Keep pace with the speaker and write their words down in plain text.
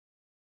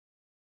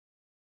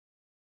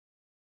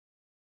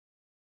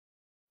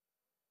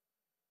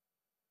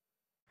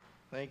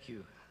Thank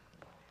you.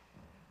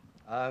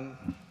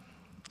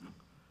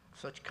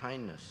 Such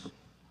kindness.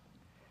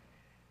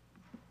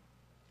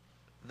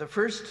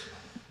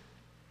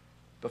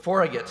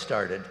 Before I get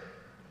started,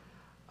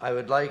 I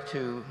would like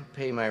to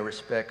pay my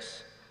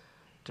respects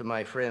to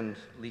my friend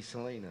Lisa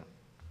Lena,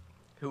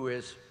 who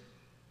is,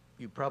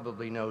 you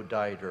probably know,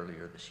 died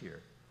earlier this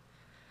year.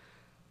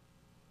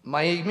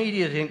 My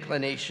immediate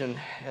inclination,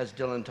 as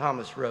Dylan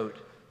Thomas wrote,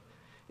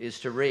 is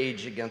to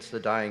rage against the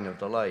dying of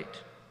the light,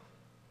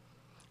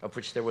 of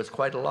which there was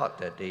quite a lot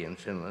that day in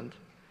Finland.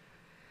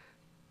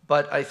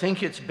 But I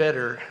think it's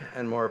better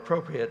and more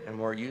appropriate and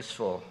more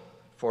useful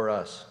for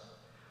us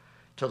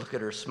to look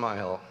at her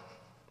smile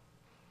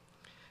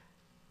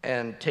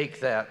and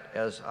take that,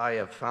 as I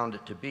have found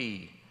it to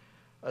be,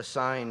 a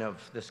sign of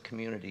this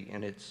community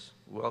and its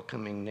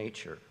welcoming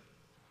nature.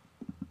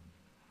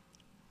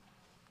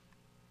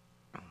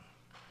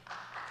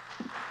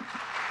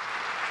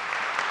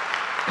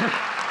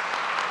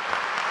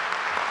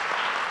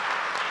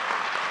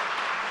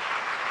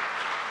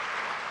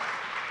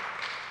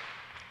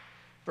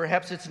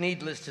 Perhaps it's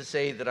needless to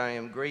say that I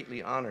am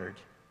greatly honored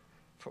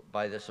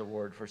by this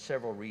award for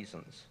several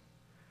reasons,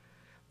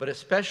 but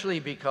especially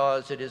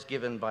because it is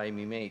given by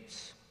me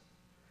mates,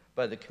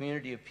 by the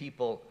community of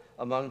people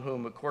among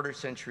whom a quarter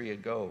century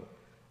ago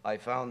I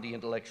found the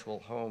intellectual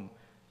home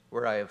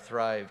where I have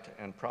thrived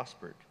and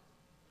prospered.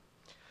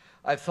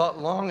 I've thought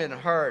long and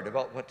hard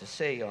about what to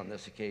say on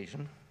this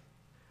occasion,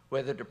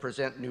 whether to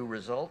present new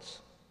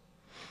results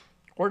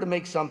or to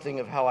make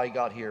something of how I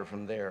got here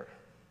from there.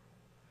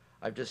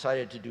 I've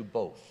decided to do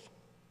both.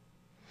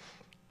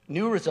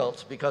 New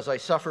results because I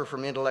suffer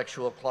from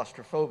intellectual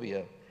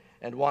claustrophobia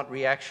and want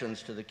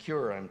reactions to the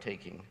cure I'm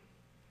taking.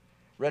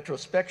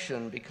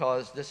 Retrospection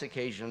because this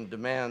occasion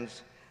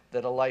demands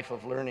that a life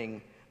of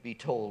learning be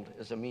told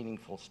as a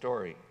meaningful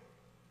story.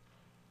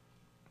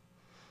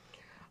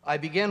 I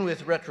begin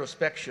with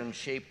retrospection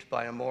shaped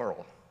by a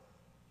moral.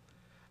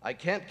 I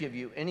can't give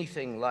you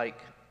anything like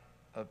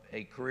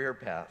a career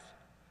path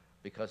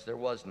because there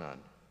was none.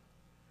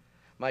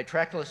 My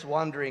trackless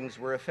wanderings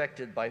were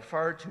affected by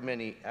far too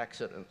many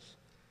accidents,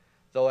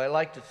 though I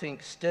like to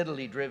think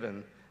steadily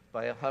driven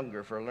by a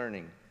hunger for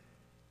learning.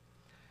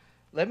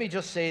 Let me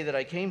just say that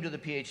I came to the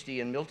PhD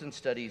in Milton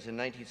Studies in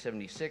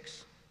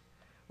 1976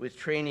 with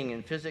training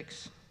in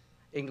physics,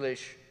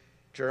 English,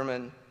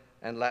 German,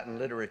 and Latin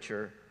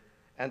literature,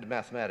 and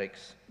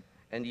mathematics,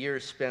 and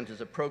years spent as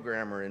a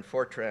programmer in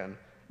Fortran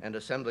and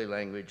assembly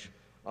language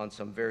on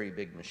some very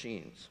big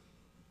machines.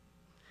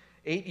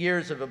 8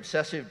 years of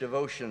obsessive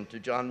devotion to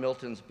John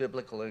Milton's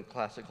biblical and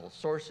classical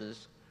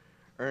sources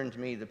earned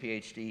me the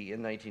PhD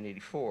in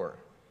 1984.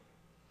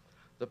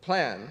 The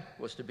plan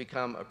was to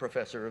become a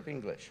professor of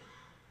English.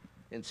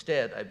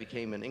 Instead, I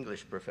became an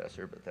English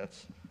professor, but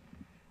that's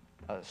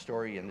a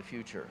story in the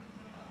future.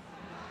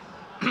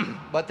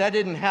 But that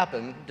didn't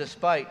happen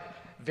despite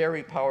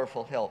very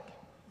powerful help.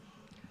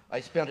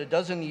 I spent a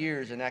dozen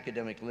years in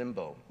academic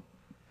limbo.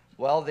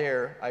 While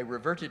there, I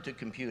reverted to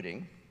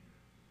computing,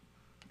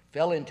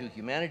 fell into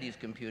humanities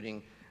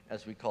computing,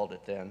 as we called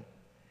it then,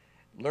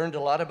 learned a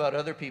lot about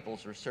other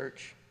people's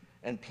research,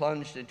 and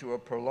plunged into a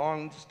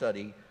prolonged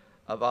study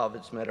of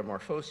Ovid's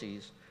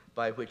Metamorphoses,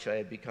 by which I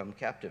had become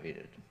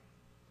captivated.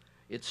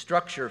 Its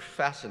structure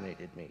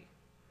fascinated me.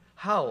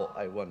 How,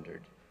 I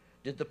wondered,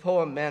 did the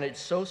poem manage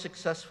so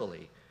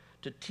successfully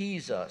to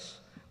tease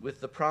us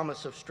with the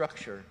promise of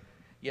structure,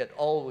 yet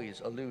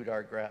always elude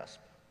our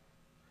grasp?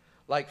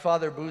 Like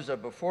Father Busa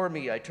before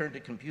me, I turned to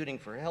computing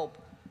for help,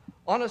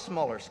 on a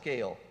smaller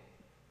scale,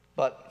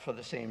 but for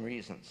the same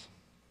reasons.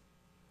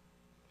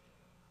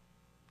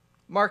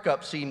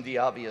 Markup seemed the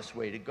obvious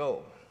way to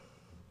go.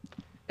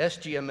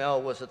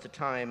 SGML was at the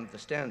time the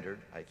standard,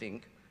 I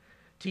think.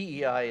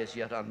 TEI is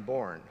yet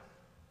unborn.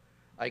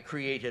 I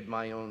created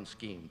my own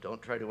scheme.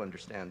 Don't try to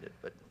understand it,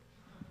 but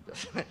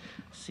just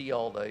see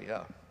all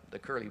the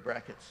curly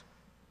brackets.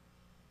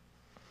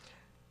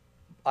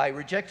 I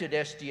rejected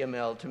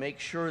SGML to make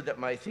sure that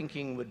my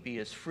thinking would be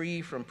as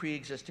free from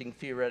pre-existing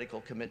theoretical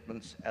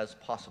commitments as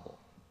possible.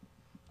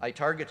 I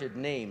targeted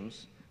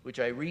names which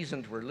I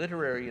reasoned were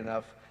literary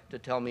enough to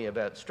tell me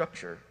about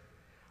structure,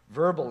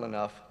 verbal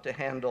enough to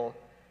handle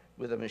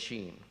with a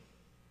machine.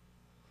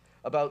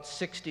 About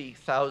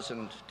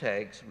 60,000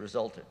 tags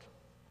resulted.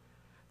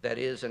 That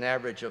is an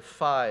average of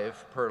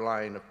 5 per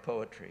line of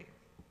poetry.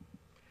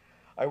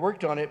 I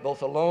worked on it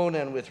both alone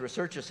and with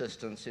research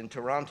assistants in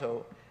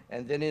Toronto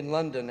and then in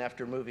London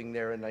after moving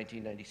there in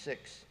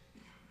 1996.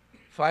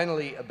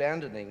 Finally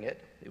abandoning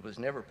it, it was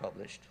never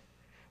published,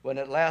 when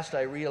at last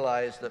I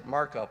realized that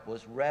markup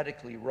was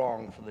radically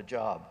wrong for the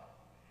job.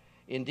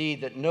 Indeed,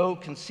 that no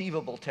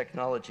conceivable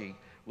technology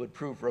would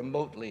prove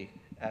remotely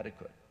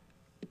adequate.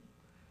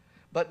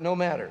 But no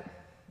matter,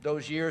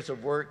 those years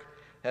of work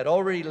had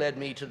already led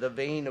me to the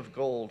vein of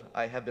gold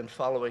I have been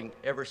following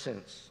ever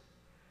since,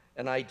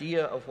 an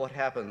idea of what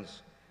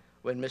happens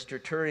when Mr.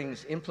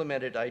 Turing's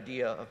implemented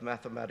idea of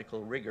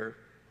mathematical rigor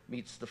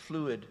meets the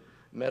fluid,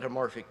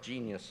 metamorphic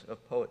genius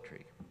of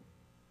poetry.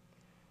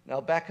 Now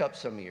back up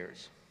some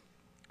years.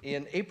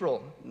 In April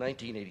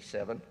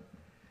 1987,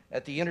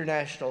 at the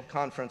International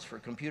Conference for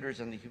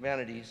Computers and the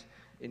Humanities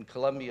in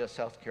Columbia,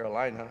 South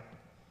Carolina,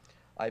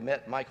 I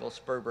met Michael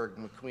Spurberg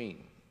McQueen,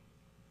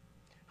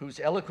 whose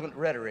eloquent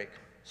rhetoric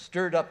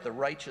stirred up the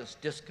righteous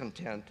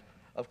discontent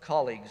of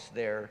colleagues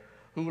there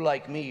who,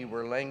 like me,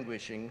 were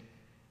languishing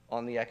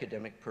on the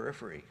academic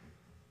periphery.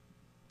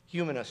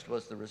 Humanist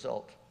was the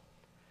result.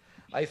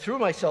 I threw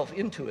myself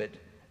into it,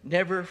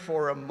 never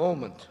for a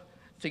moment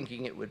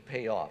thinking it would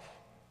pay off.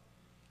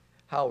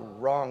 How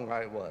wrong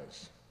I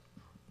was.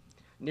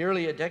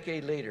 Nearly a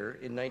decade later,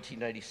 in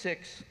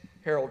 1996,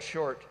 Harold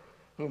Short,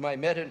 whom I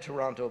met in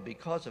Toronto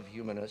because of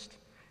Humanist,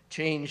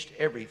 changed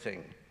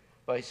everything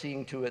by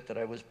seeing to it that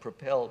I was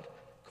propelled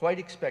quite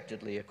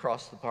expectedly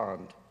across the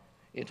pond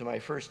into my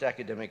first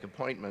academic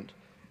appointment,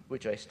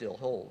 which I still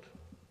hold.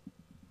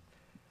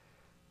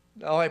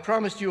 Now, I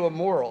promised you a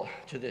moral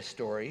to this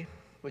story,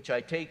 which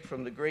I take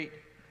from the great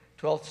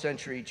 12th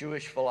century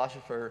Jewish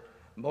philosopher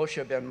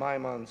Moshe ben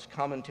Maimon's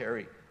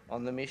commentary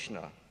on the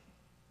Mishnah.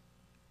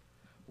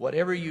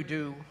 Whatever you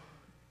do,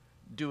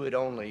 do it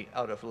only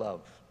out of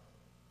love.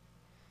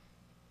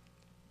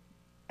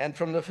 And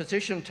from the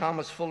physician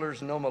Thomas Fuller's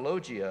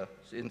Nomologia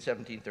in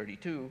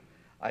 1732,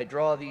 I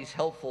draw these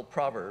helpful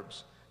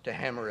proverbs to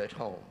hammer it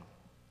home.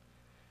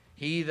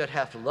 He that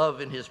hath love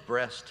in his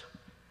breast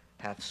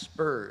hath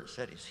spurs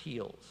at his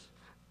heels.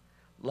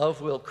 Love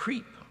will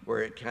creep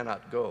where it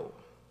cannot go.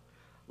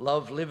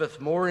 Love liveth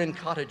more in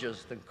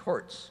cottages than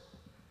courts.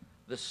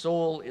 The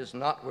soul is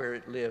not where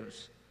it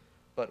lives,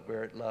 but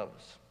where it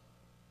loves.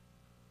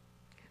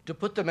 To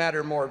put the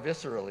matter more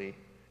viscerally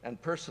and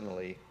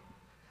personally,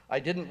 I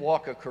didn't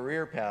walk a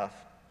career path,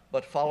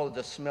 but followed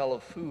the smell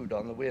of food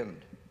on the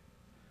wind.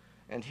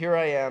 And here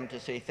I am to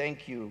say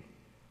thank you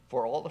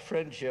for all the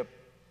friendship,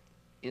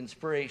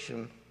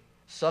 inspiration,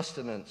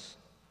 sustenance,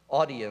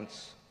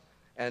 audience,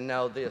 and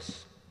now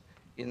this,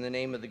 in the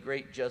name of the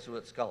great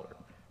Jesuit scholar,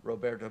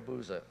 Roberto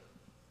Busa.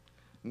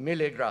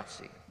 Mille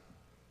grazie.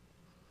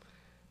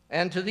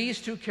 And to these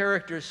two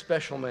characters,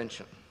 special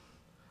mention.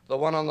 The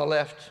one on the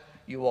left,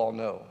 you all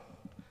know.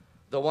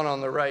 The one on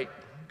the right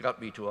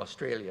got me to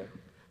Australia,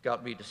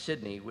 got me to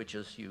Sydney, which,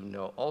 as you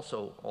know,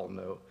 also all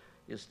know,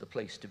 is the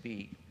place to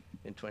be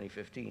in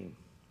 2015.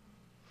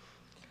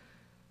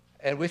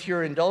 And with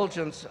your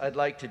indulgence, I'd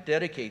like to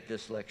dedicate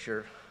this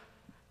lecture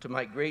to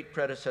my great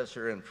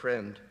predecessor and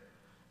friend,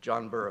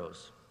 John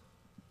Burroughs.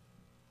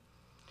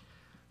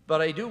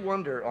 But I do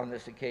wonder on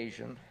this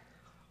occasion,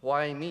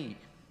 why me?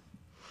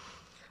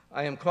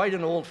 I am quite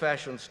an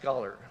old-fashioned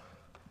scholar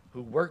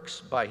who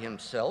works by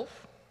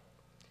himself,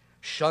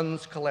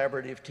 shuns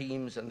collaborative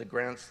teams and the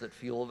grants that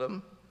fuel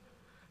them,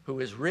 who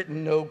has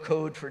written no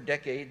code for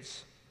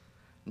decades,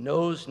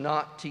 knows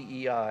not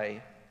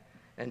TEI,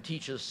 and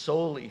teaches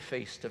solely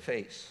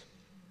face-to-face.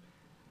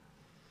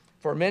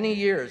 For many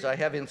years, I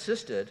have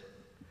insisted,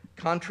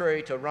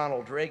 contrary to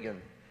Ronald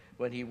Reagan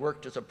when he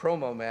worked as a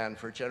promo man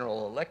for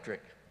General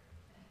Electric,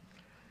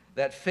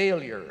 that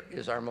failure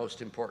is our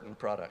most important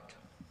product.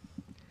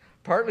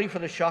 Partly for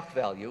the shock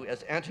value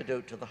as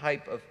antidote to the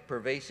hype of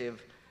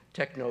pervasive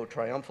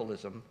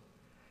techno-triumphalism,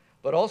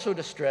 but also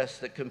to stress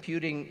that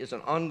computing is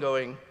an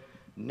ongoing,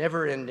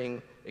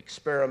 never-ending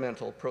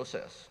experimental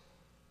process.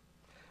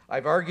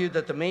 I've argued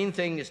that the main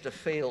thing is to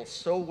fail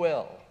so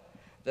well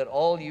that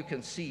all you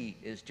can see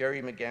is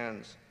Jerry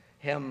McGann's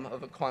hem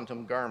of a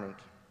quantum garment.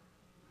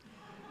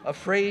 A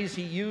phrase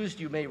he used,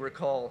 you may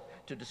recall,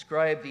 to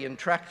describe the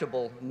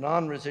intractable,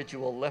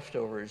 non-residual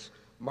leftovers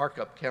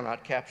markup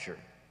cannot capture,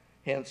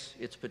 hence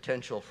its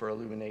potential for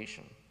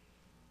illumination.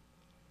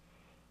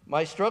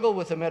 My struggle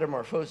with the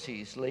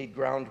metamorphoses laid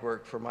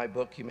groundwork for my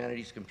book,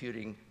 Humanities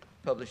Computing,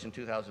 published in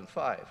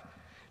 2005.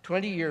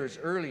 20 years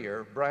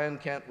earlier, Brian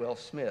Cantwell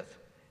Smith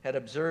had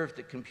observed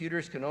that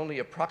computers can only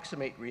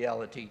approximate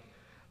reality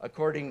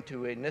according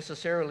to a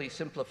necessarily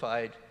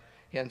simplified,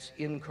 hence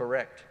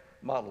incorrect,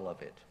 model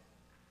of it.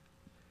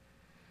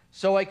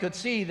 So I could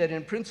see that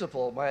in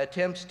principle, my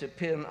attempts to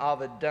pin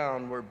Ovid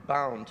down were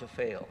bound to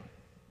fail.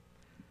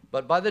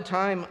 But by the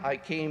time I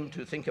came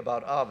to think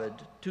about Ovid,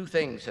 two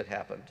things had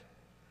happened.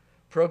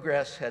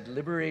 Progress had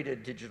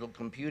liberated digital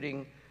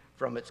computing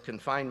from its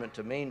confinement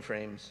to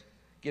mainframes,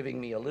 giving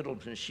me a little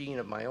machine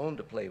of my own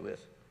to play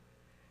with.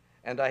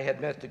 And I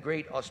had met the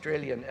great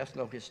Australian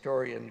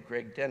ethnohistorian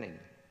Greg Denning,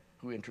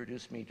 who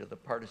introduced me to the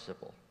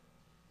participle.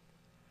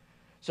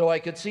 So I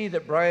could see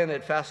that Brian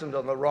had fastened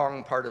on the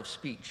wrong part of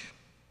speech.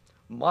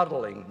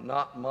 Modeling,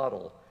 not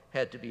model,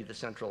 had to be the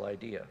central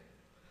idea.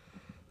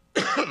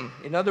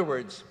 In other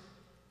words,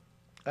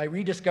 I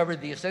rediscovered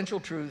the essential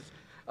truth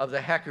of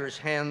the hacker's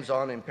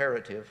hands-on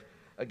imperative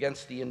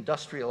against the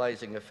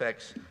industrializing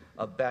effects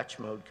of batch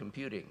mode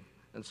computing,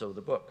 and so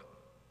the book.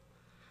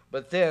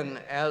 But then,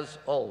 as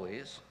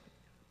always,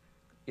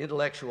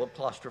 intellectual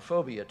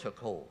claustrophobia took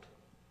hold.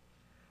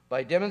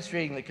 By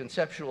demonstrating the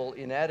conceptual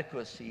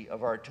inadequacy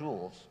of our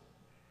tools,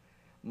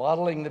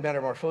 modeling the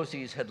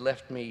metamorphoses had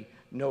left me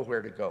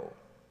nowhere to go.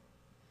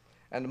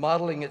 And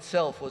modeling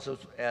itself was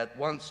at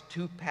once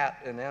too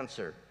pat an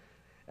answer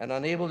and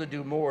unable to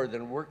do more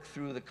than work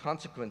through the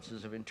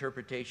consequences of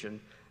interpretation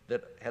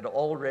that had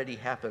already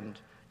happened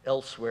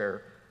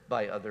elsewhere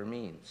by other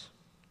means.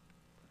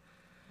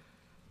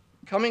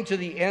 Coming to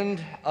the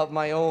end of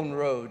my own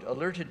road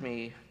alerted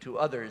me to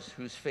others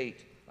whose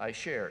fate I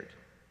shared,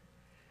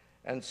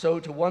 and so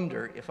to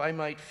wonder if I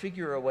might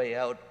figure a way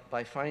out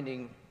by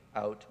finding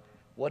out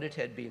what it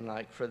had been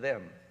like for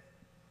them,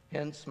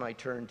 hence my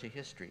turn to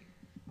history.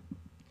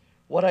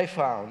 What I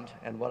found,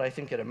 and what I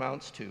think it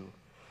amounts to,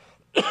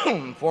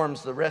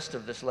 forms the rest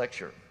of this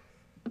lecture.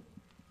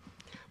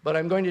 But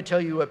I'm going to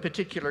tell you a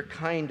particular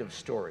kind of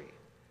story,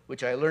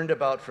 which I learned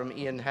about from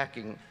Ian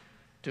Hacking,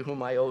 to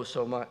whom I owe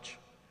so much,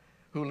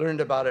 who learned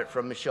about it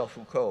from Michel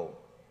Foucault.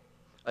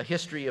 A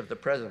history of the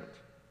present,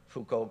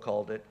 Foucault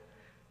called it,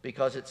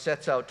 because it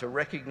sets out to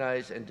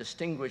recognize and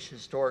distinguish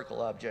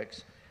historical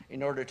objects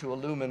in order to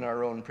illumine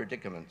our own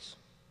predicaments.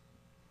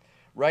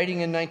 Writing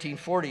in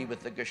 1940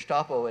 with the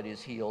Gestapo at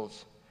his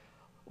heels,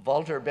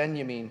 Walter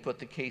Benjamin put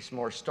the case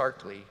more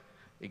starkly,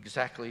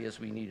 exactly as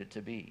we need it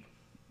to be.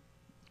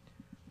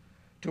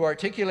 To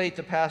articulate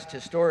the past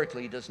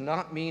historically does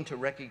not mean to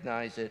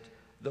recognize it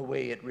the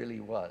way it really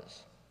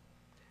was.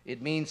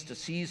 It means to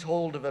seize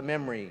hold of a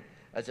memory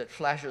as it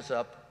flashes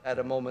up at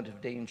a moment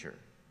of danger.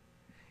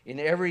 In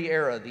every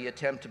era, the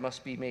attempt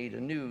must be made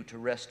anew to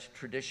wrest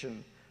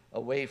tradition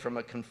away from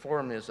a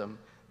conformism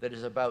that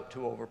is about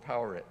to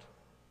overpower it.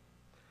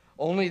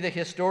 Only the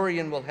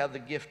historian will have the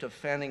gift of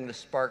fanning the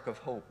spark of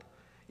hope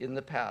in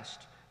the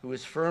past, who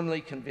is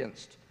firmly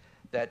convinced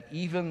that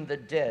even the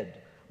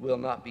dead will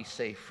not be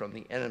safe from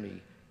the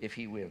enemy if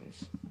he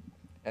wins.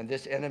 And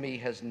this enemy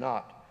has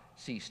not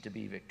ceased to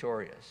be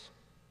victorious.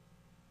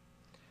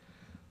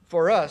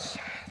 For us,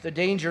 the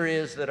danger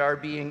is that our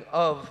being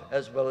of,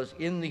 as well as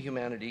in the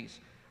humanities,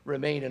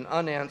 remain an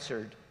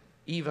unanswered,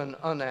 even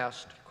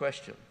unasked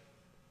question.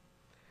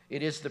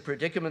 It is the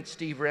predicament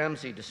Steve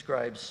Ramsey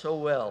describes so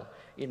well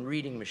in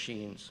Reading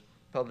Machines,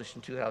 published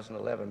in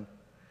 2011,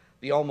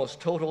 the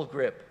almost total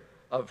grip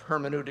of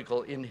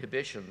hermeneutical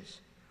inhibitions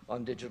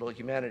on digital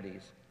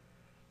humanities,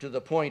 to the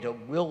point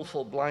of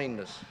willful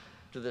blindness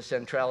to the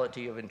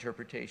centrality of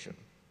interpretation.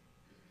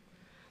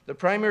 The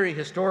primary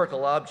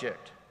historical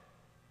object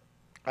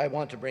I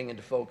want to bring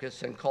into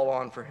focus and call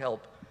on for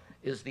help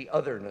is the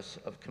otherness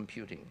of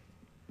computing,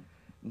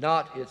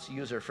 not its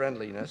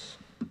user-friendliness,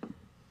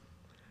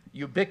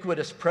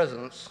 ubiquitous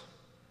presence,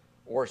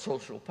 or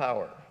social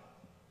power.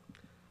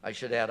 I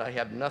should add, I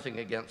have nothing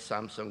against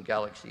Samsung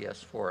Galaxy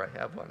S4, I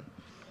have one.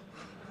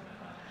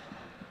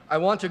 I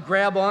want to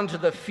grab onto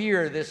the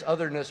fear this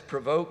otherness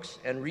provokes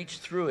and reach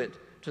through it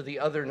to the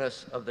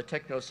otherness of the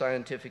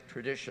techno-scientific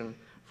tradition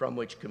from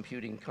which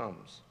computing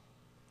comes.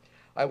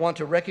 I want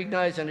to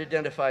recognize and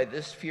identify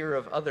this fear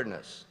of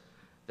otherness,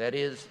 that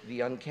is,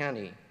 the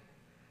uncanny,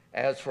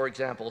 as, for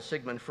example,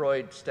 Sigmund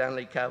Freud,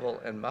 Stanley Cavell,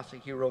 and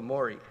Masahiro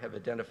Mori have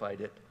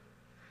identified it,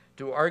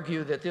 to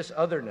argue that this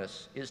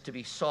otherness is to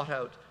be sought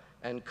out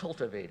and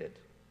cultivated,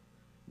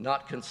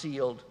 not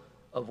concealed,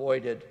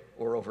 avoided,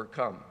 or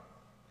overcome,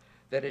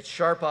 that its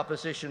sharp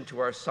opposition to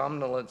our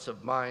somnolence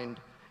of mind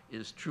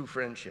is true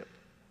friendship.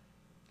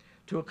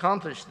 To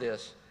accomplish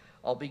this,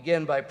 I'll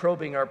begin by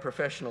probing our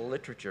professional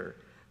literature,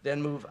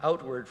 then move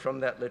outward from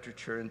that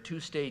literature in two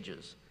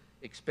stages,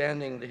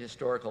 expanding the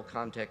historical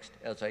context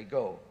as I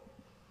go.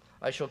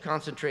 I shall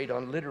concentrate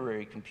on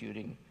literary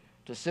computing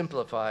to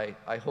simplify,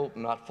 I hope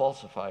not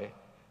falsify,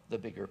 the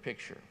bigger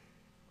picture.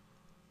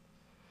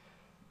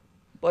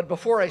 But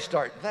before I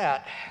start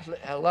that,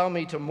 allow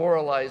me to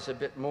moralize a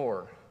bit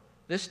more,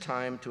 this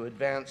time to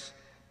advance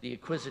the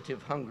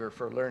acquisitive hunger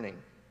for learning.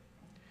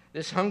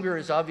 This hunger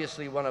is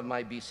obviously one of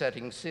my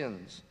besetting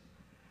sins,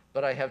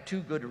 but I have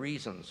two good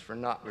reasons for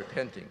not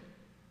repenting.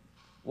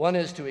 One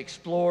is to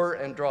explore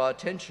and draw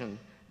attention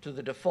to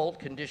the default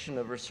condition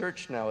of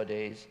research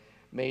nowadays,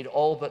 made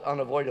all but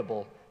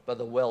unavoidable by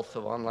the wealth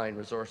of online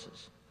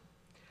resources.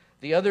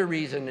 The other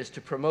reason is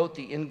to promote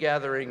the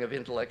ingathering of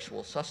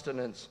intellectual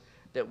sustenance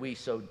that we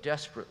so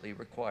desperately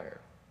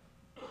require.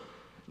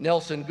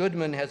 Nelson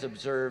Goodman has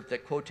observed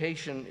that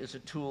quotation is a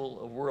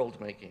tool of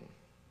world-making.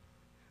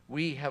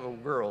 We have a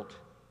world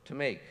to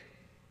make.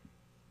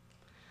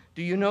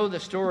 Do you know the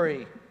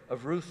story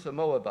of Ruth the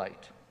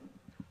Moabite,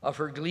 of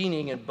her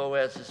gleaning in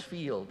Boaz's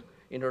field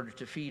in order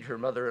to feed her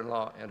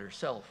mother-in-law and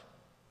herself?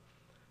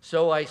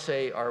 So I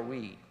say are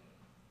we,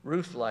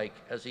 Ruth-like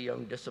as a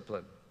young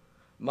discipline,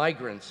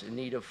 migrants in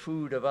need of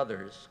food of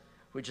others,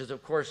 which is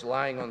of course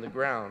lying on the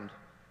ground,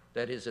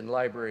 that is in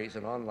libraries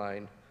and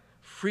online,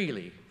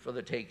 freely for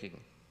the taking,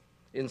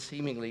 in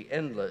seemingly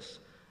endless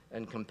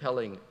and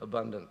compelling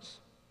abundance.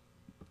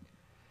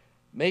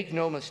 Make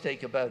no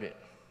mistake about it,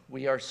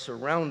 we are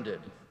surrounded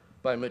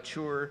by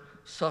mature,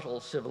 subtle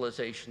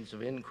civilizations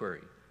of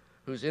inquiry,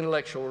 whose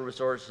intellectual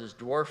resources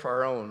dwarf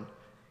our own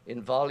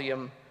in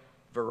volume,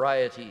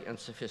 variety, and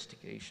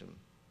sophistication.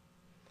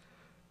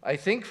 I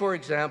think, for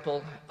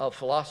example, of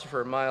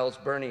philosopher Miles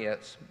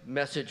Burnet's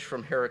Message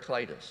from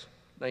Heraclitus,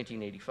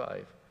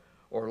 1985,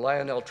 or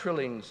Lionel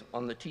Trilling's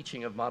On the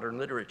Teaching of Modern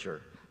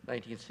Literature,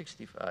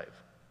 1965.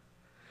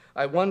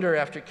 I wonder,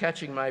 after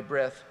catching my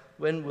breath,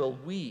 when will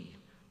we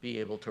be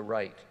able to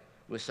write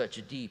with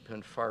such deep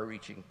and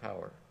far-reaching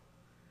power?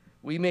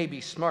 We may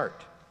be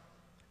smart,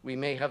 we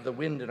may have the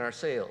wind in our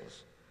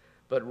sails,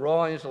 but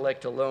raw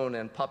intellect alone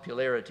and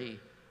popularity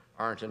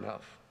aren't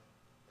enough.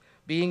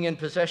 Being in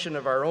possession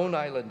of our own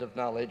island of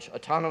knowledge,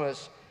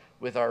 autonomous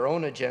with our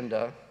own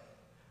agenda,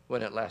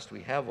 when at last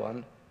we have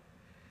one,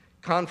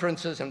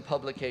 conferences and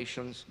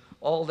publications,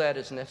 all that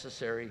is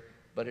necessary,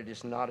 but it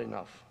is not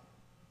enough.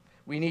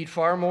 We need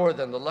far more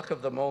than the luck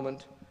of the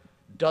moment,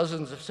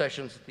 dozens of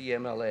sessions at the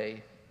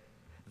MLA,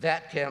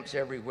 that camps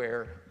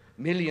everywhere,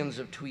 millions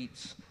of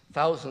tweets,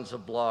 thousands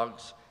of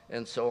blogs,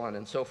 and so on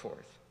and so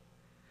forth.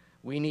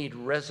 We need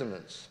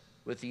resonance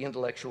with the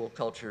intellectual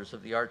cultures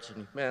of the arts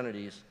and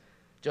humanities,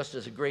 just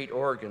as a great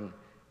organ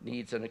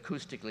needs an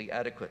acoustically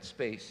adequate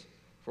space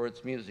for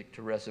its music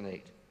to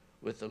resonate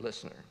with the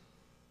listener.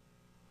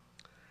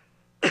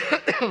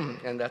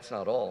 And that's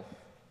not all.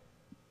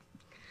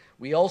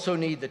 We also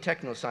need the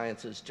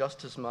technosciences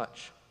just as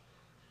much,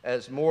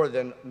 as more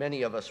than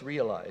many of us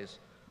realize,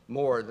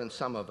 more than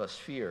some of us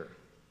fear.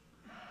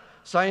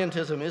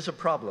 Scientism is a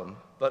problem,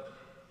 but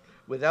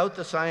without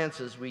the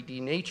sciences, we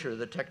denature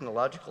the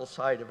technological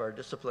side of our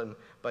discipline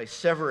by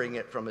severing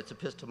it from its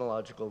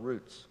epistemological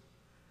roots.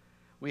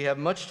 We have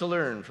much to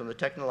learn from the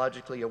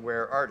technologically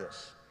aware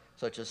artists,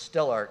 such as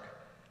Stellark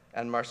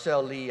and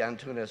Marcel Lee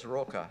Antunes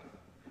Roca,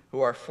 who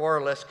are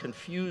far less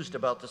confused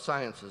about the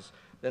sciences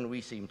than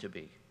we seem to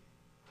be.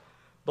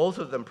 Both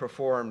of them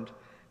performed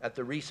at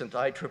the recent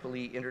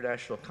IEEE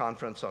International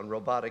Conference on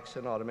Robotics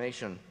and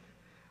Automation,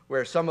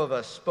 where some of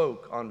us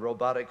spoke on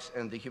robotics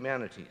and the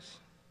humanities.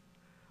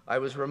 I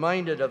was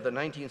reminded of the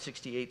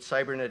 1968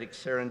 Cybernetic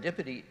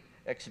Serendipity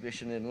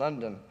exhibition in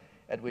London,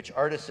 at which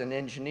artists and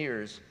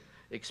engineers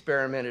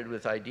experimented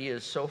with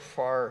ideas so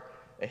far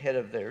ahead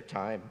of their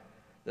time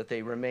that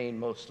they remain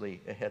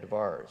mostly ahead of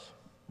ours.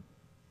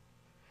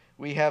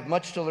 We have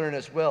much to learn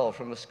as well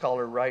from the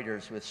scholar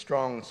writers with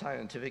strong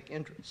scientific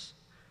interests,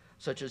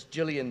 such as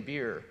Gillian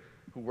Beer,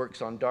 who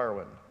works on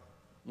Darwin,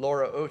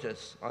 Laura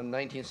Otis on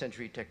 19th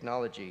century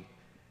technology,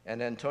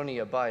 and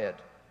Antonia Bayet,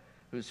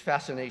 whose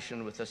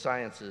fascination with the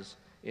sciences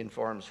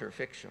informs her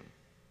fiction.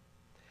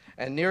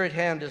 And near at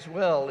hand as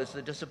well is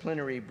the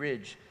disciplinary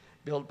bridge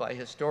built by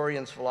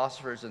historians,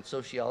 philosophers, and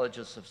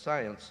sociologists of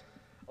science,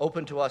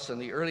 open to us in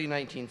the early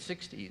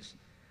 1960s,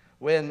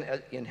 when,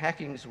 in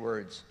Hacking's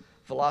words,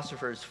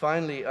 philosophers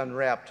finally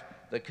unwrapped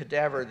the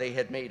cadaver they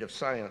had made of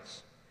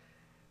science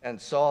and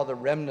saw the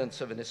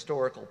remnants of an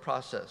historical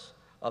process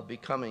of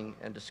becoming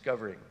and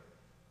discovering.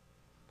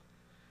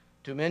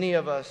 To many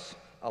of us,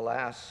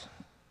 alas,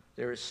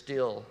 there is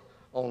still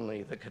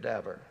only the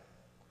cadaver.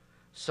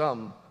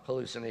 Some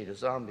hallucinate a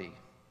zombie.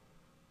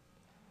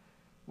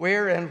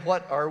 Where and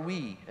what are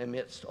we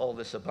amidst all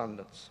this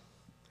abundance?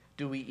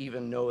 Do we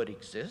even know it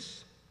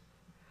exists?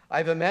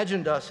 I've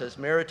imagined us as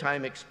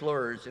maritime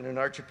explorers in an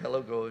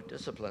archipelago of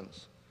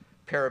disciplines,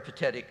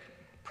 peripatetic,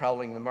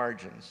 prowling the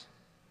margins.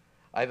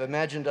 I've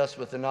imagined us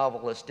with the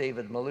novelist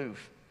David Malouf,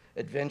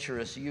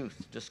 adventurous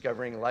youth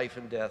discovering life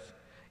and death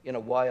in a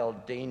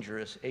wild,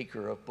 dangerous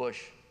acre of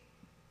bush.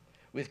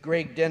 With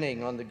Greg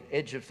Denning on the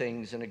edge of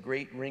things in a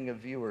great ring of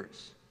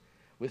viewers.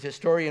 With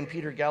historian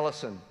Peter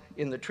Gallison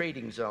in the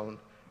trading zone,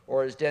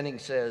 or as Denning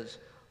says,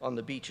 on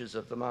the beaches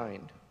of the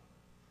mind.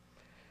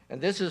 And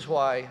this is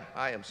why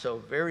I am so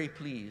very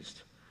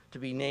pleased to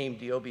be named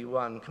the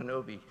Obi-Wan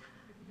Kenobi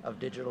of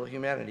digital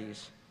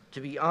humanities,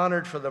 to be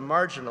honored for the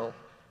marginal,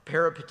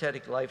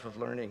 peripatetic life of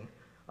learning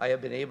I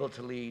have been able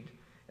to lead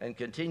and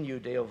continue,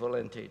 Deo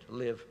Volente, to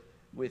live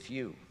with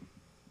you.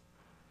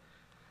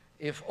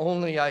 If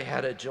only I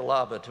had a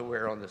jalaba to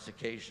wear on this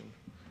occasion,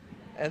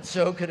 and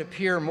so could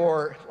appear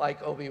more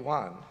like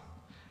Obi-Wan,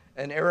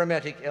 an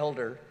Aromatic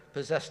elder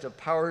possessed of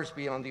powers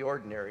beyond the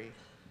ordinary,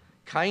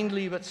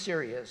 kindly but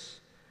serious,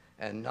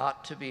 and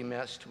not to be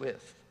messed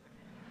with.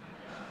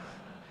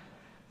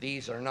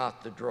 These are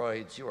not the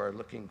droids you are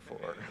looking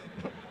for.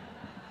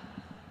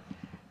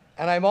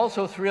 And I'm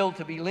also thrilled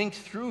to be linked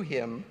through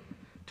him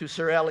to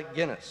Sir Alec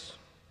Guinness.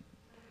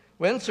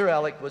 When Sir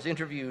Alec was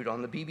interviewed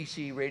on the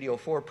BBC Radio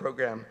 4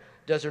 program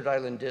Desert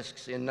Island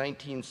Discs in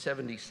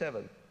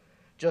 1977,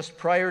 just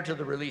prior to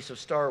the release of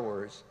Star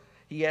Wars,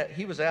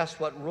 he was asked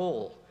what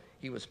role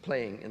he was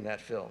playing in that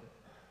film.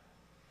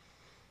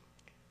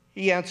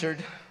 He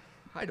answered,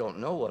 "I don't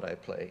know what I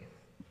play.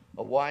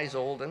 A wise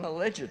old and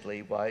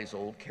allegedly wise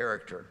old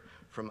character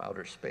from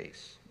outer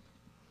space.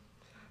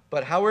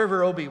 But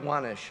however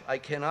Obi-Wanish, I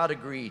cannot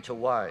agree to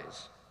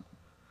wise.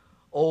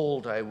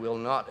 Old I will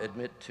not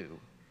admit to.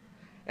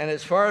 And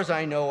as far as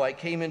I know, I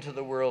came into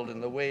the world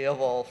in the way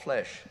of all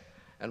flesh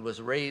and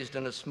was raised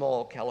in a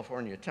small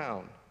California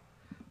town,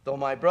 though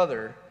my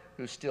brother,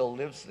 who still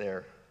lives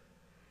there,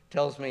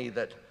 tells me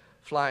that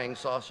flying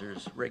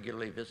saucers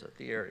regularly visit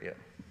the area."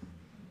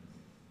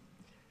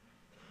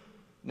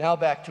 Now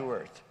back to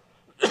Earth,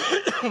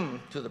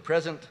 to the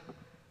present,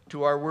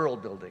 to our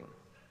world building.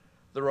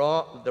 The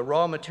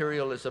raw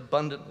material is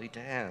abundantly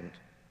to hand.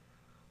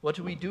 What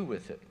do we do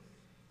with it?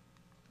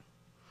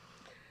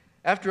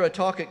 After a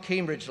talk at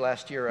Cambridge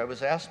last year, I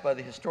was asked by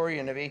the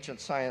historian of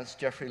ancient science,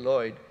 Geoffrey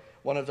Lloyd,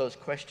 one of those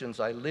questions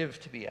I live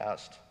to be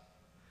asked.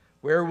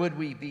 Where would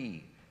we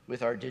be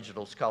with our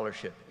digital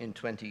scholarship in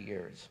 20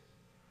 years?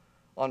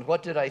 On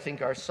what did I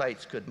think our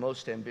sights could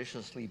most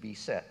ambitiously be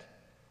set?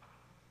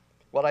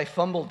 What I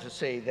fumbled to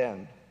say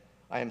then,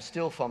 I am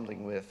still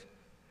fumbling with,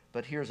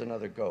 but here's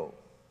another go.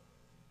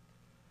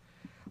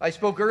 I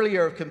spoke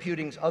earlier of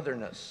computing's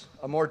otherness,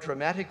 a more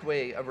dramatic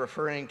way of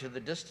referring to the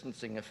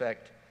distancing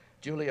effect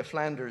Julia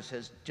Flanders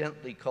has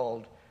gently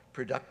called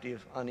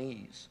productive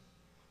unease.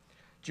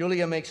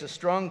 Julia makes a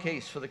strong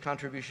case for the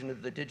contribution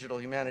of the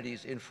digital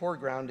humanities in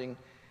foregrounding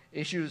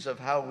issues of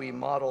how we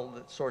model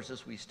the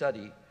sources we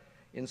study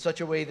in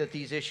such a way that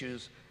these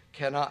issues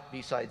cannot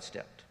be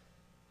sidestepped.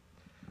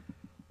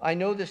 I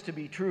know this to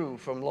be true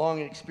from long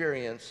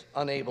experience,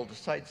 unable to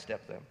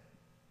sidestep them.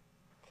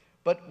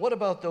 But what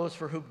about those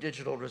for whom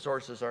digital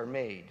resources are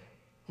made,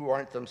 who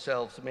aren't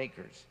themselves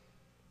makers?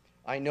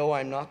 I know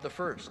I'm not the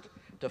first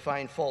to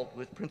find fault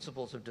with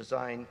principles of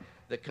design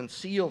that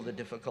conceal the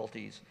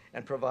difficulties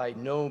and provide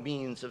no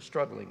means of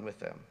struggling with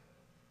them.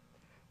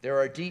 There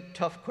are deep,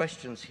 tough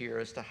questions here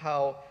as to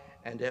how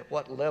and at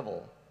what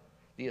level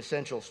the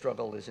essential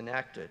struggle is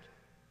enacted.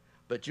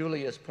 But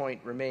Julia's point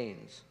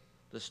remains.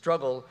 The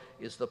struggle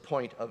is the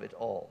point of it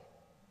all.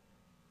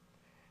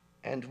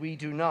 And we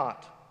do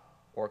not,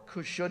 or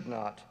should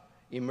not,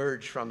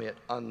 emerge from it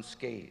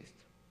unscathed.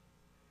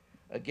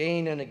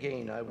 Again and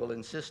again, I will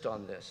insist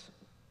on this.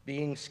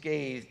 Being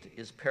scathed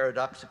is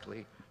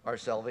paradoxically our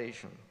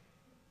salvation.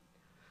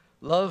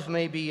 Love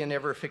may be an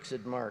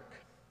ever-fixed mark.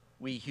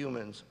 We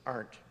humans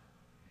aren't.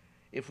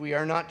 If we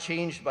are not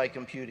changed by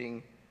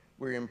computing,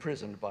 we're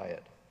imprisoned by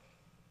it.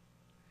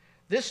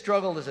 This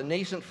struggle is a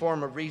nascent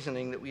form of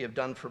reasoning that we have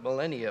done for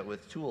millennia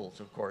with tools,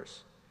 of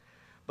course.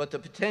 But the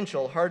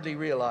potential, hardly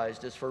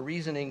realized, is for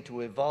reasoning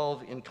to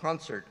evolve in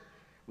concert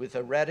with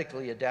a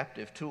radically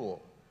adaptive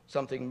tool,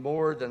 something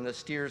more than the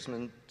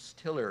steersman's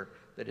tiller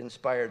that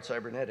inspired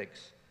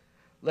cybernetics,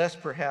 less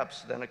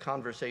perhaps than a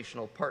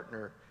conversational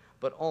partner,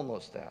 but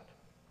almost that.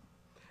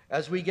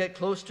 As we get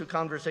close to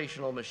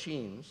conversational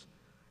machines,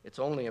 it's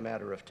only a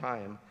matter of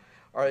time,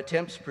 our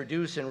attempts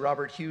produce, in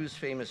Robert Hughes'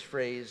 famous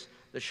phrase,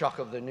 the shock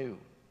of the new.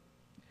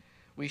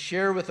 We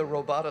share with the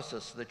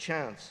roboticists the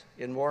chance,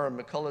 in Warren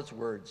McCullough's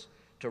words,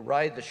 to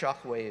ride the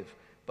shock wave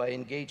by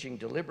engaging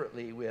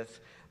deliberately with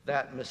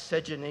that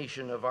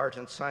miscegenation of art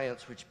and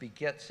science which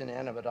begets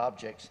inanimate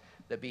objects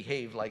that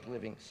behave like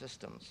living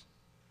systems.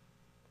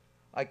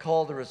 I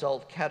call the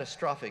result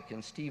catastrophic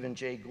in Stephen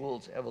Jay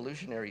Gould's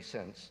evolutionary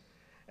sense,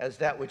 as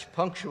that which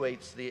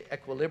punctuates the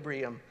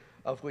equilibrium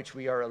of which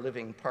we are a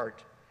living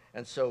part,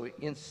 and so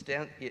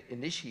it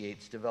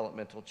initiates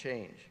developmental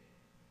change.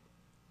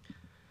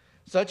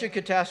 Such a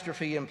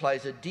catastrophe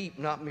implies a deep,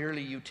 not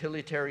merely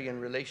utilitarian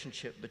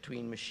relationship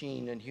between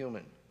machine and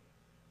human.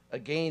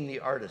 Again, the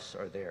artists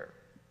are there.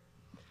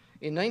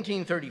 In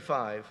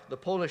 1935, the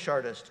Polish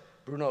artist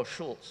Bruno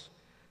Schulz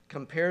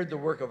compared the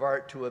work of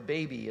art to a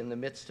baby in the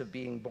midst of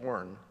being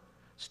born,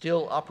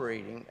 still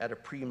operating at a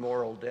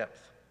pre-moral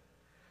depth.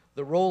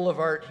 The role of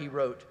art, he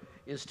wrote,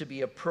 is to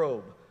be a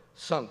probe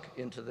sunk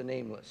into the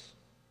nameless.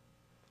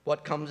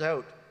 What comes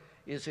out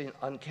is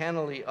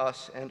uncannily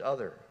us and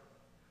other,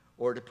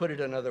 or to put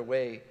it another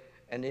way,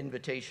 an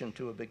invitation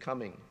to a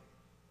becoming.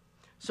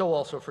 So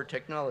also for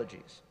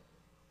technologies.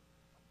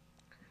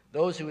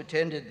 Those who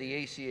attended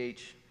the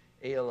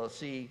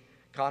ALLC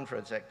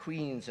conference at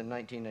Queen's in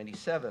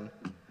 1997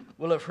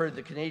 will have heard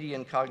the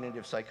Canadian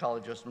cognitive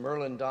psychologist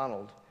Merlin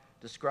Donald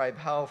describe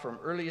how from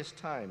earliest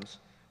times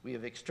we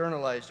have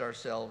externalized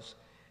ourselves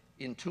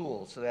in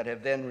tools that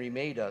have then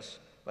remade us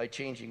by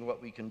changing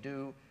what we can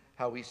do,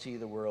 how we see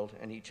the world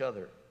and each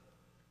other.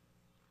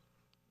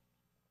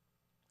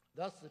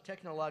 Thus, the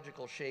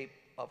technological shape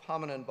of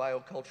hominin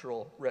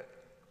biocultural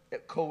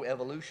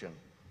coevolution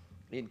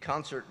in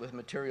concert with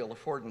material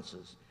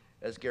affordances,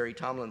 as Gary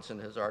Tomlinson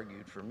has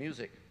argued for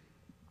music.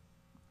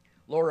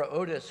 Laura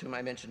Otis, whom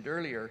I mentioned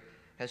earlier,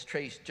 has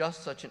traced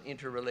just such an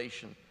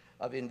interrelation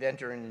of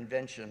inventor and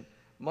invention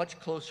much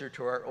closer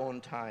to our own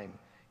time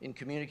in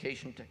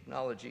communication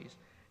technologies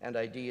and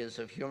ideas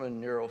of human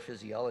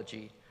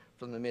neurophysiology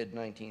from the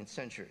mid-19th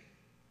century.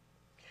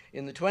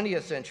 In the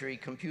 20th century,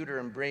 computer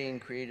and brain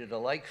created a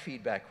like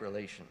feedback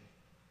relation.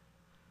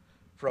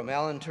 From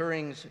Alan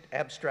Turing's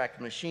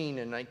abstract machine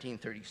in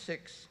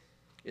 1936,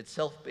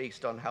 itself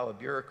based on how a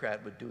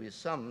bureaucrat would do his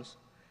sums,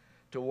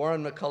 to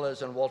Warren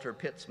McCullough's and Walter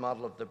Pitt's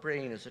model of the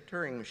brain as a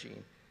Turing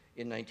machine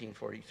in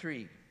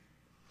 1943.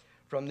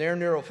 From their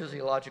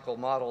neurophysiological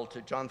model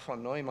to John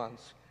von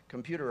Neumann's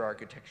computer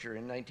architecture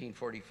in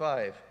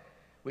 1945,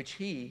 which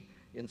he,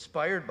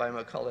 inspired by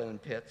McCullough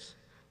and Pitt's,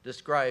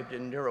 described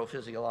in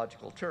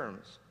neurophysiological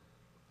terms.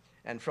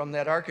 And from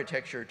that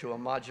architecture to a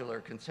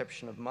modular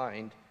conception of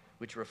mind,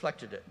 which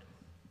reflected it.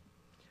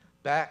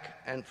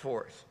 Back and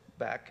forth,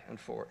 back and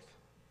forth.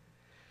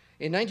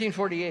 In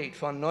 1948,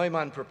 von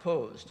Neumann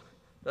proposed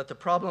that the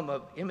problem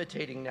of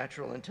imitating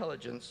natural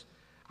intelligence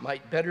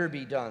might better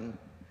be done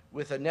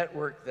with a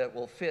network that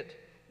will fit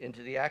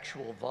into the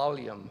actual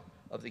volume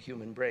of the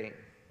human brain.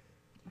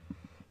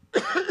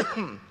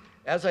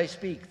 As I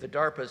speak, the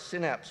DARPA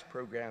Synapse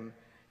program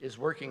is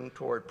working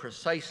toward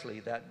precisely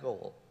that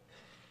goal,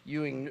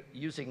 using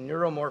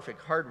neuromorphic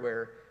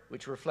hardware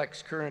which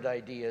reflects current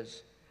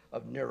ideas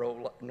of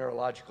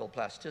neurological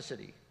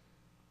plasticity.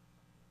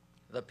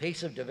 The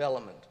pace of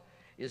development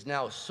is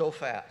now so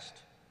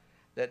fast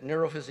that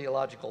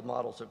neurophysiological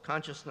models of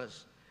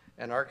consciousness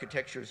and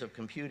architectures of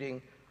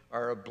computing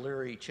are a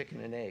blurry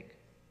chicken and egg.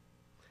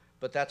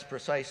 But that's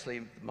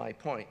precisely my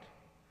point.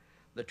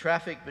 The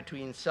traffic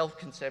between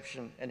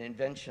self-conception and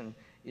invention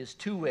is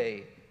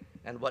two-way,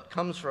 and what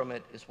comes from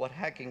it is what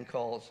hacking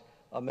calls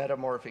a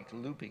metamorphic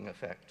looping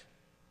effect.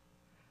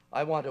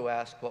 I want to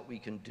ask what we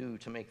can do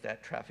to make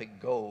that traffic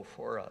go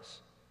for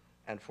us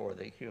and for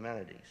the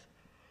humanities.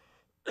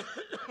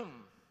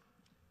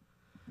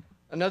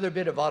 Another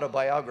bit of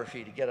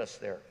autobiography to get us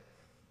there.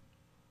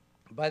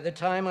 By the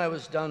time I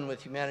was done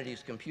with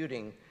humanities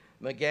computing,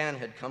 McGann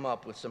had come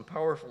up with some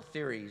powerful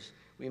theories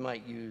we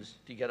might use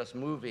to get us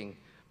moving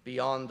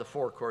beyond the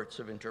forecourts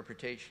of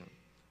interpretation,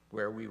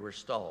 where we were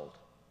stalled.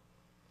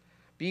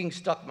 Being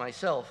stuck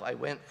myself, I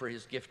went for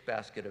his gift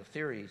basket of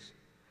theories,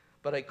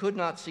 but I could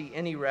not see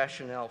any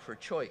rationale for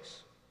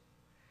choice.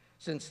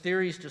 Since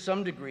theories to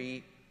some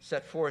degree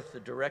set forth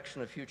the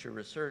direction of future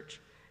research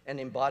and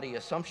embody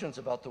assumptions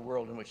about the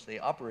world in which they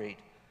operate,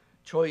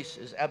 choice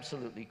is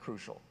absolutely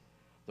crucial.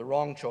 The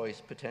wrong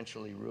choice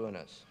potentially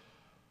ruinous.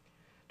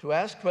 To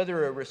ask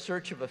whether a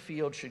research of a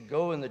field should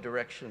go in the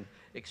direction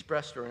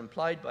expressed or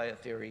implied by a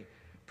theory,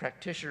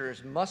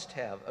 practitioners must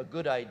have a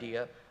good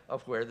idea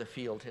of where the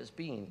field has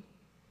been.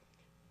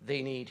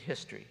 They need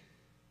history.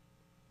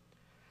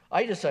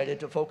 I decided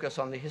to focus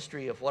on the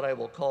history of what I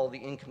will call the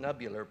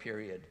incunabular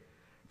period,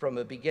 from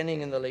a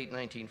beginning in the late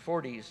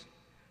 1940s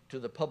to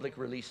the public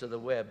release of the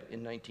web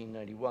in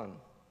 1991.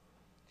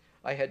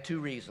 I had two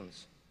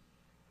reasons.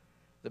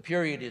 The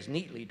period is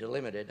neatly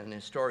delimited, and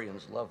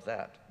historians love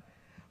that.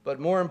 But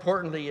more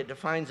importantly, it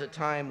defines a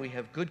time we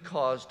have good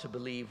cause to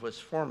believe was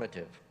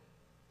formative.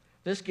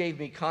 This gave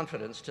me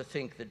confidence to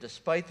think that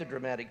despite the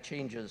dramatic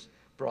changes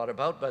brought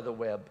about by the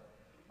web,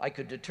 I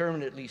could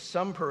determine at least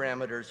some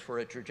parameters for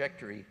a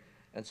trajectory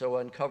and so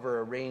uncover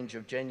a range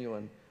of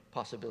genuine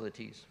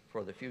possibilities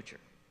for the future.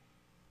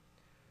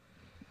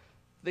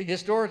 The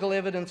historical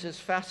evidence is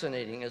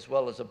fascinating as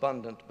well as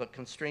abundant, but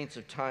constraints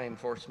of time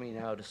force me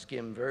now to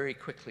skim very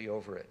quickly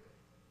over it.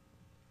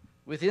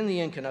 Within the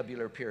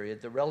incunabular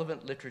period, the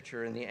relevant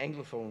literature in the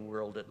Anglophone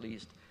world, at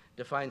least,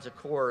 defines a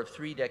core of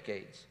 3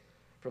 decades,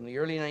 from the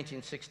early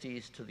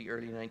 1960s to the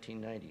early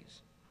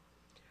 1990s.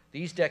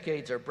 These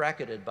decades are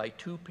bracketed by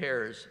 2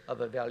 pairs of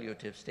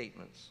evaluative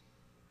statements.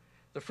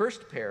 The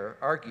first pair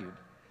argued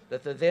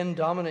that the then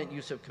dominant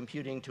use of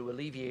computing to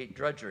alleviate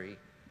drudgery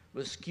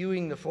was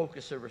skewing the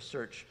focus of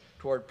research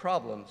toward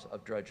problems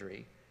of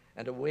drudgery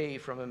and away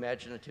from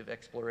imaginative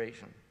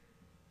exploration.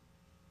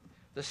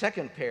 The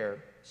second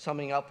pair,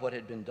 summing up what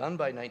had been done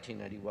by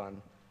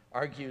 1991,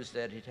 argues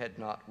that it had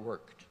not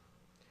worked,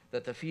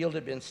 that the field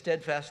had been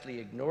steadfastly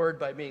ignored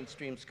by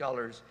mainstream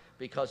scholars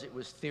because it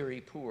was theory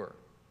poor,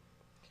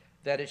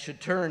 that it should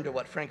turn to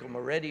what Franco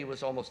Moretti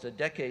was almost a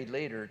decade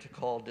later to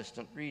call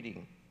distant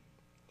reading.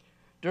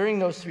 During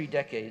those 3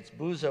 decades,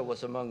 Busa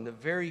was among the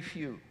very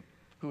few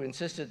who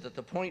insisted that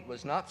the point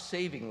was not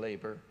saving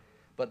labor,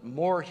 but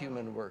more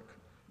human work,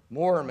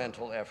 more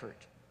mental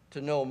effort,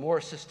 to know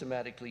more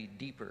systematically,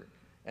 deeper,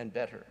 and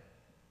better.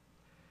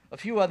 A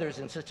few others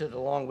insisted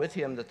along with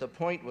him that the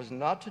point was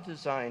not to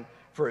design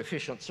for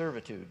efficient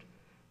servitude,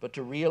 but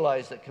to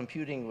realize that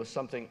computing was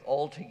something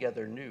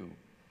altogether new,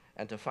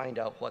 and to find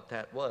out what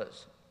that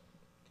was.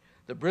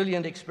 The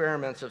brilliant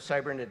experiments of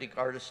cybernetic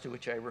artists to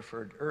which I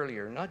referred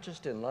earlier, not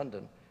just in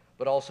London,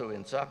 but also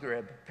in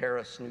Zagreb,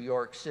 Paris, New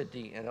York,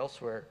 Sydney, and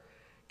elsewhere,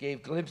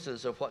 gave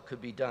glimpses of what could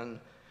be done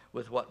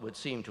with what would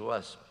seem to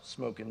us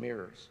smoke and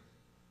mirrors.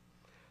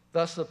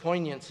 Thus, the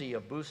poignancy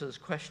of Busa's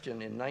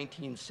question in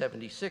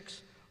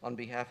 1976 on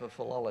behalf of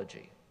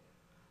philology: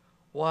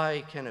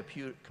 why can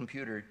a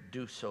computer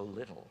do so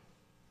little?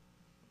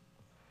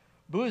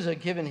 Busa,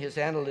 given his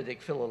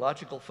analytic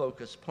philological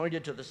focus,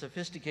 pointed to the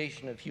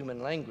sophistication of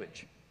human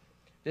language.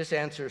 This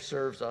answer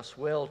serves us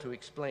well to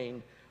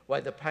explain why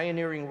the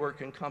pioneering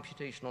work in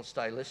computational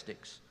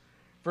stylistics,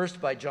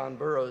 first by John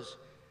Burroughs,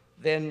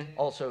 then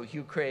also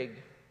Hugh Craig,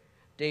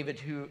 David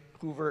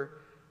Hoover,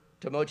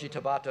 Tomoji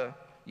Tabata,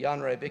 Jan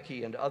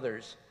Rybicki, and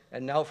others,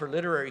 and now for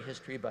literary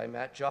history by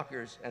Matt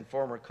Jockers and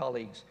former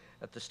colleagues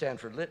at the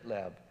Stanford Lit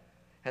Lab,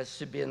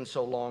 has been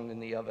so long in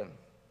the oven.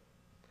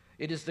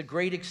 It is the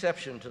great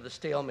exception to the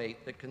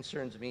stalemate that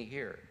concerns me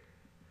here.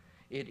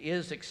 It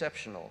is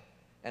exceptional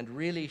and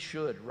really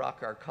should rock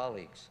our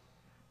colleagues,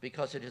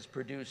 because it has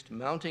produced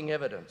mounting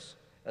evidence,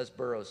 as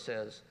Burroughs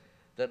says,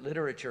 that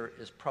literature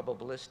is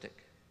probabilistic.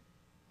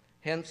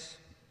 Hence,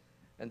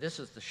 and this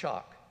is the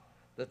shock,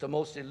 that the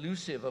most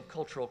elusive of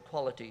cultural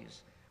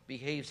qualities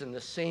behaves in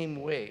the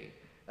same way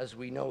as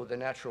we know the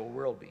natural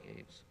world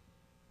behaves.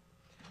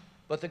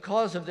 But the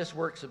cause of this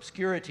work's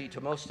obscurity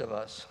to most of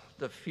us,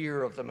 the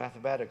fear of the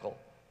mathematical,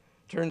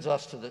 returns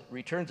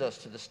us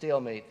to the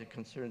stalemate that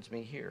concerns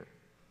me here.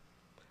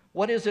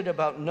 What is it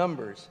about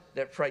numbers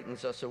that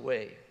frightens us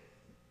away?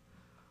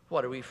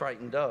 What are we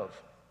frightened of?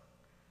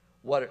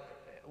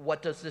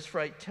 What does this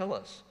fright tell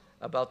us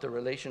about the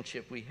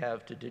relationship we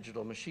have to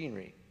digital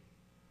machinery?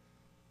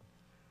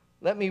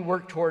 Let me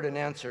work toward an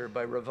answer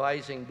by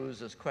revising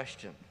Busa's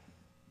question.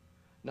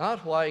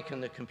 Not why can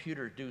the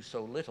computer do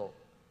so little,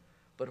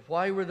 but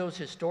why were those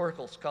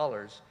historical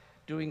scholars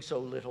doing so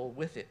little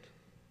with it?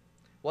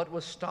 What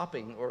was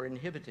stopping or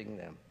inhibiting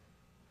them?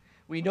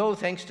 We know,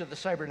 thanks to the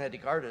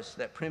cybernetic artists,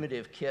 that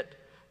primitive kit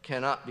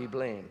cannot be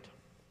blamed.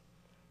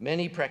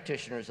 Many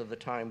practitioners of the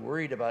time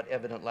worried about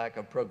evident lack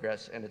of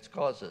progress and its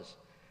causes.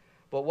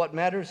 But what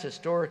matters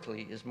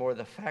historically is more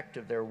the fact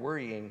of their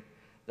worrying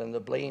than the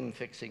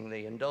blame-fixing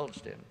they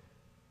indulged in.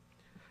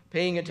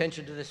 Paying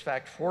attention to this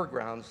fact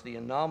foregrounds the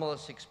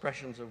anomalous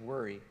expressions of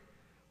worry,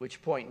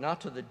 which point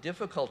not to the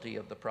difficulty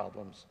of the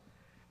problems,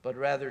 but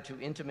rather to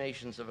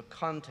intimations of a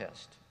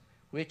contest,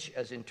 which,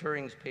 as in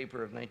Turing's paper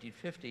of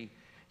 1950,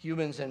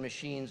 humans and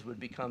machines would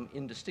become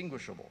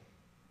indistinguishable,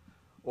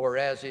 or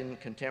as in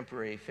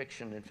contemporary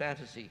fiction and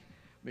fantasy,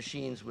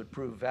 machines would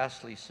prove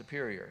vastly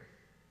superior.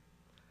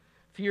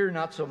 Fear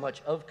not so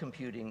much of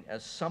computing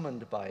as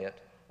summoned by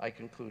it, I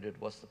concluded,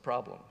 was the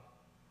problem.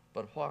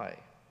 But why?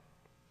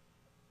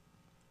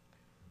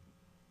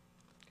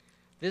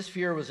 This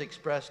fear was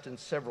expressed in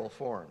several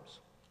forms.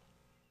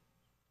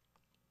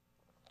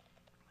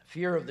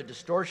 Fear of the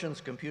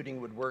distortions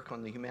computing would work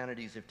on the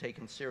humanities if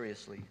taken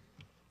seriously,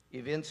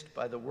 evinced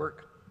by the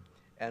work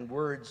and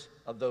words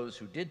of those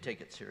who did take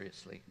it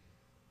seriously.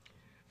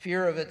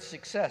 Fear of its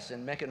success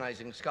in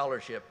mechanizing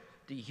scholarship,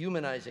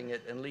 dehumanizing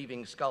it and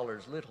leaving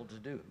scholars little to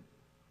do.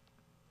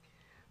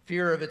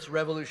 Fear of its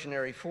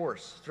revolutionary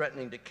force,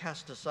 threatening to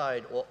cast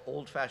aside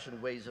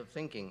old-fashioned ways of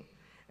thinking,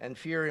 and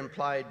fear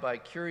implied by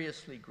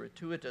curiously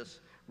gratuitous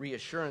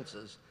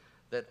reassurances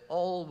that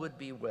all would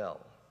be well,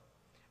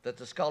 that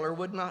the scholar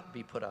would not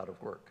be put out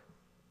of work.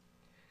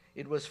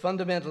 It was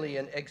fundamentally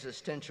an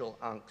existential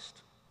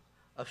angst,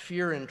 a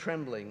fear and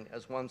trembling,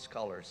 as one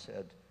scholar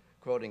said,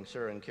 quoting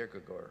Søren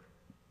Kierkegaard.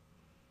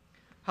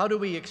 How do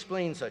we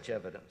explain such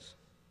evidence?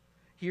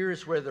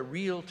 Here's where the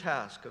real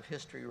task of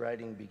history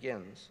writing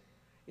begins,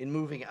 in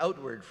moving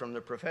outward from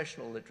the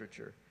professional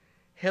literature,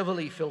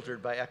 heavily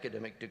filtered by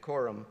academic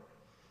decorum,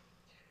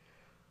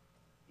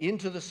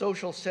 into the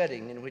social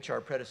setting in which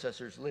our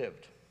predecessors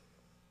lived.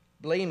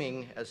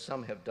 Blaming, as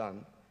some have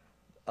done,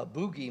 a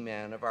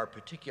boogeyman of our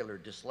particular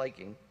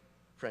disliking,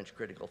 French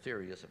critical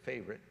theory is a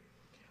favorite,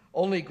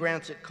 only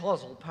grants it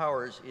causal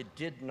powers it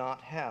did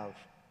not have.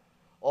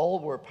 All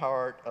were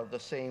part of the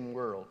same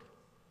world.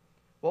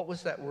 What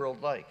was that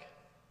world like?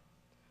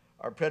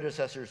 Our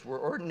predecessors were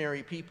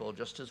ordinary people,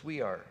 just as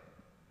we are,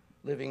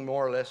 living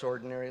more or less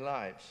ordinary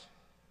lives.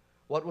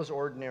 What was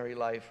ordinary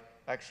life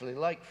actually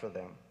like for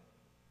them?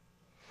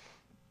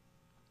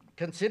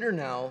 Consider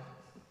now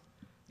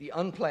the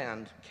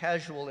unplanned,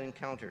 casual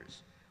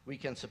encounters we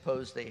can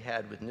suppose they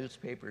had with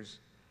newspapers,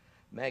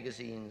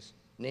 magazines,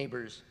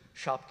 neighbors,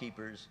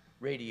 shopkeepers,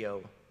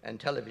 radio, and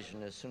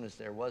television as soon as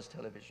there was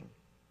television.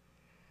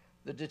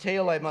 The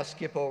detail I must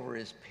skip over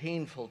is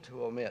painful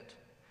to omit,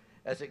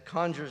 as it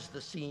conjures the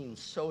scene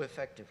so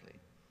effectively.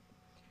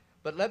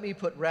 But let me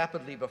put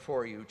rapidly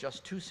before you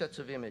just two sets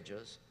of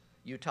images,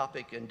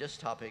 utopic and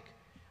dystopic,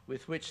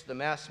 with which the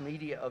mass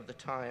media of the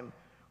time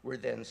were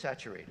then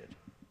saturated.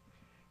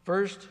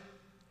 First,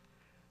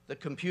 the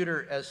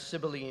computer as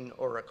Sibylline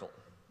oracle.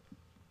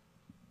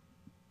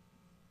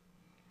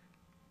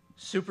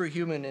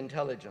 Superhuman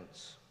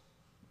intelligence.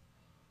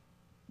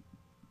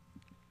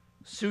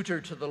 Suitor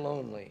to the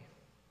lonely.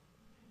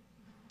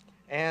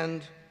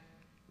 And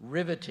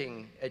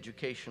riveting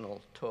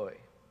educational toy.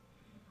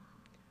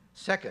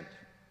 Second,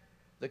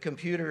 the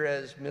computer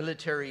as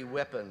military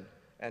weapon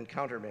and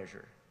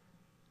countermeasure.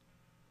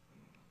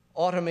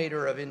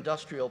 Automator of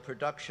industrial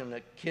production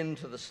akin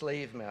to the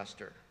slave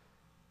master.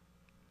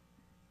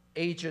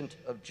 Agent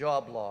of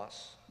job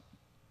loss.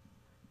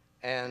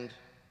 And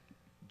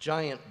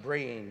giant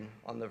brain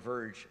on the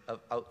verge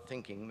of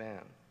outthinking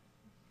man.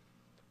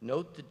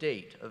 Note the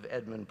date of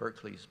Edmund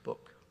Berkeley's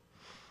book.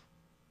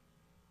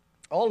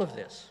 All of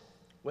this,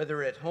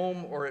 whether at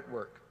home or at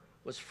work,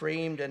 was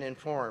framed and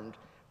informed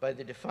by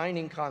the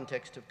defining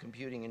context of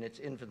computing in its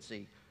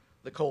infancy,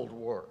 the Cold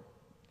War,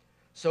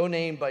 so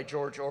named by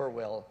George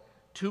Orwell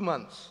 2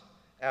 months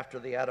after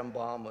the atom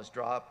bomb was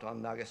dropped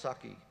on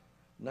Nagasaki,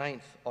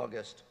 9th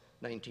August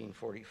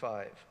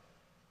 1945.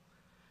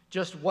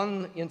 Just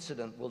one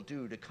incident will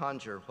do to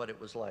conjure what it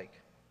was like.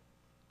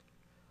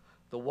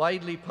 The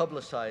widely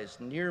publicized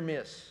near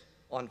miss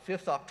on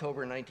 5th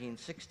October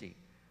 1960,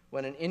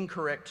 when an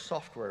incorrect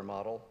software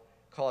model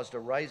caused the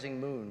rising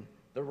moon,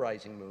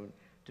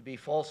 to be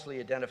falsely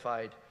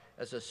identified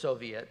as a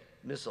Soviet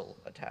missile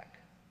attack.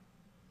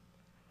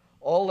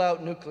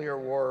 All-out nuclear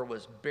war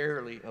was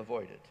barely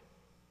avoided.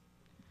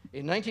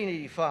 In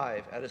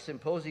 1985, at a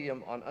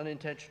symposium on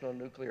unintentional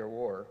nuclear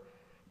war,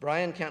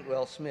 Brian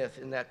Cantwell Smith,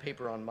 in that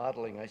paper on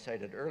modeling I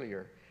cited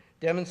earlier,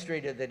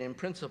 demonstrated that in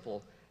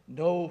principle,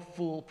 No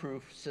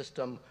foolproof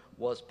system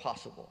was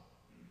possible.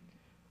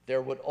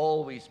 There would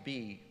always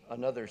be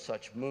another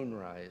such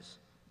moonrise,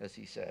 as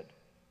he said.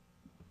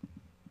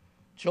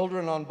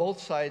 Children on both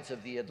sides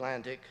of the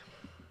Atlantic,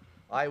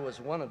 I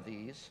was one of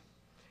these,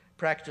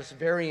 practiced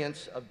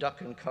variants of duck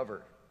and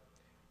cover,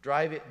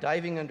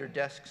 diving under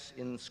desks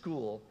in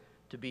school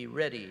to be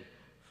ready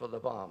for the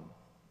bomb.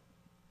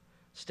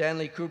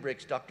 Stanley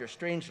Kubrick's Dr.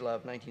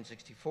 Strangelove,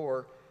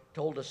 1964,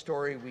 told a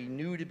story we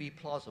knew to be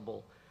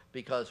plausible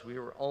because we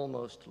were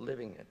almost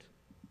living it.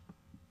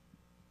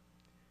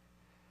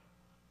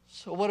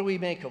 So what do we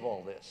make of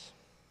all this?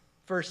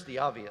 First, the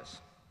obvious,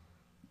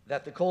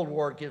 that the Cold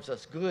War gives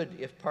us good,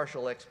 if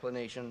partial,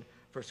 explanation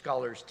for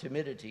scholars'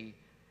 timidity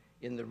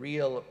in the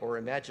real or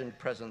imagined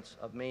presence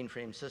of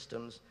mainframe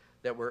systems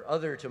that were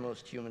other to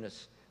most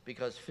humanists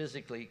because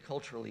physically,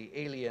 culturally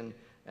alien,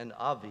 and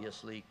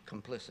obviously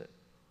complicit.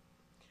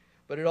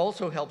 But it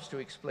also helps to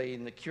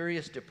explain the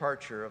curious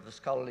departure of the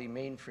scholarly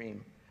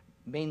mainstream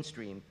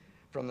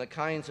from the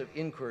kinds of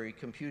inquiry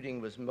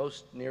computing was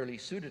most nearly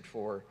suited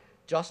for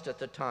just at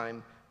the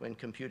time when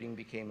computing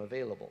became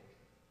available.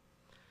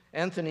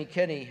 Anthony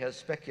Kenny has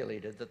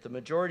speculated that the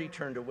majority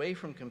turned away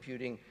from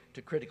computing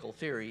to critical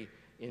theory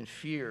in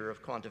fear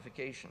of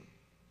quantification.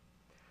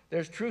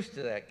 There's truth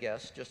to that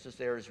guess, just as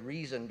there is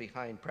reason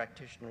behind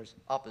practitioners'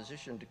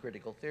 opposition to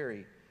critical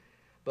theory,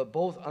 but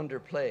both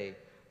underplay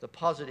the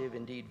positive,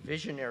 indeed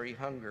visionary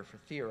hunger for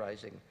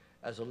theorizing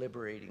as a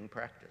liberating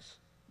practice.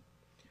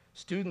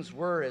 Students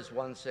were, as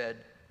one said,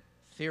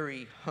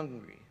 theory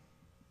hungry.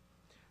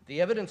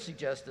 The evidence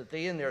suggests that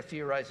they and their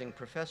theorizing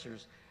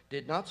professors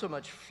did not so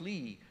much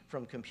flee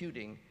from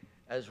computing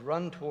as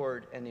run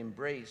toward and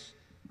embrace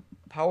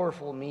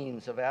powerful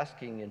means of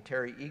asking, in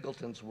Terry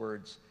Eagleton's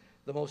words,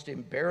 the most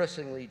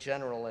embarrassingly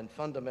general and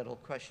fundamental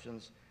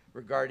questions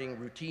regarding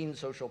routine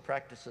social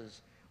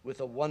practices with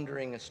a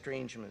wondering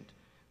estrangement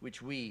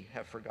which we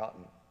have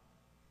forgotten.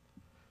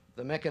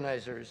 The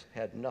mechanizers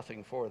had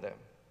nothing for them.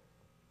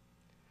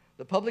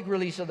 The public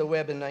release of the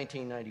web in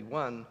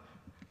 1991,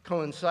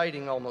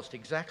 coinciding almost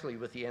exactly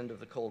with the end of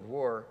the Cold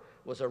War,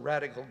 was a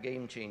radical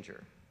game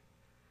changer.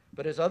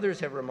 But as others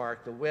have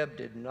remarked, the web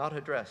did not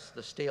address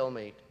the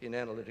stalemate in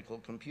analytical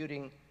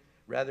computing.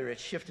 Rather, it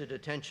shifted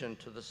attention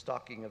to the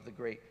stocking of the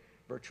great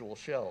virtual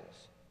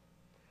shells.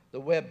 The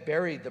web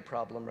buried the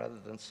problem rather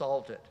than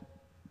solved it.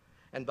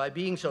 And by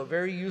being so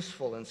very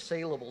useful and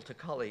saleable to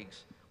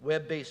colleagues,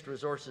 web-based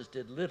resources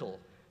did little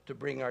to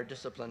bring our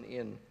discipline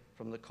in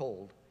from the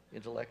cold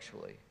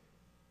intellectually.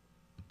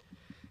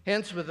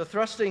 Hence, with the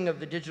thrusting of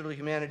the digital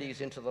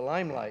humanities into the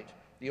limelight,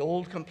 the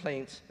old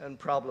complaints and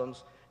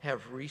problems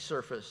have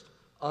resurfaced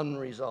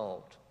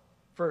unresolved.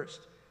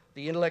 First,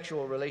 the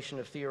intellectual relation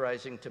of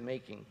theorizing to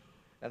making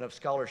and of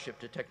scholarship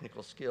to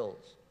technical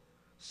skills.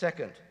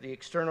 Second, the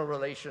external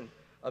relation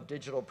of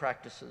digital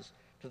practices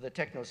to the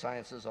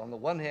technosciences on the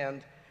one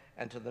hand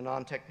and to the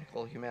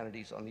non-technical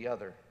humanities on the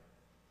other.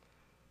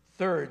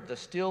 Third, the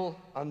still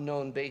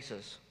unknown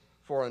basis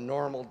for a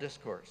normal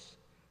discourse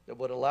that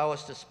would allow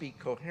us to speak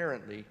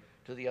coherently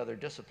to the other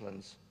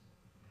disciplines.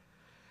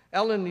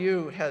 Alan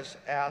Liu has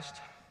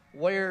asked,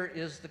 where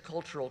is the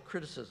cultural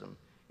criticism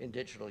in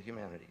digital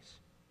humanities?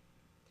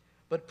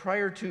 But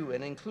prior to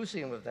and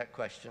inclusive of that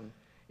question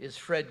is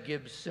Fred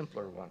Gibbs'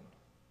 simpler one,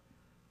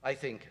 I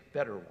think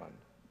better one.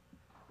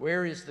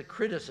 Where is the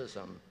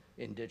criticism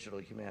in digital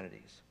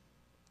humanities?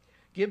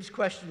 Gibbs'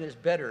 question is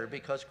better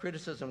because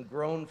criticism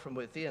grown from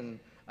within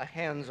a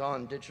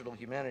hands-on digital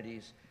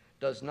humanities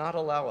does not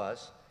allow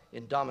us,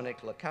 in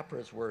Dominic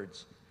Lacapra's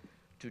words,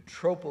 to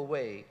trope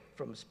away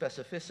from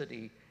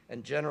specificity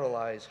and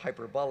generalize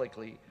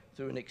hyperbolically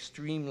through an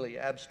extremely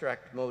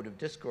abstract mode of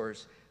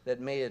discourse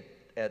that may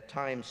at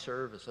times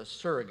serve as a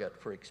surrogate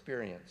for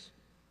experience.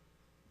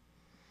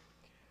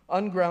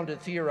 Ungrounded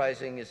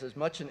theorizing is as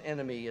much an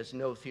enemy as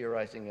no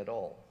theorizing at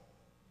all.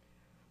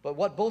 But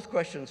what both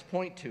questions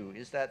point to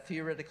is that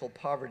theoretical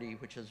poverty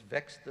which has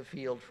vexed the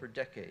field for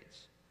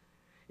decades.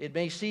 It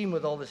may seem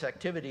with all this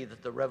activity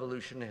that the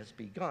revolution has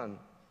begun,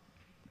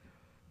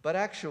 but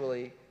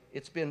actually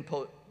it's been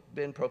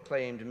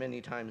proclaimed many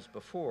times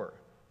before.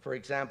 For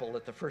example,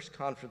 at the first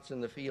conference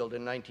in the field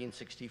in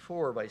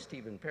 1964 by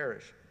Stephen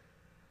Parrish,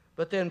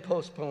 but then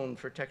postponed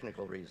for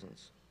technical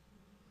reasons.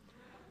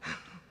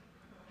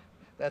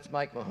 That's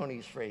Mike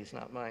Mahoney's phrase,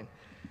 not mine.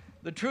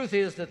 The truth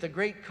is that the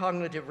great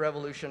cognitive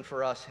revolution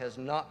for us has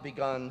not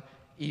begun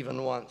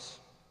even once.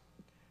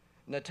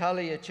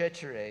 Natalia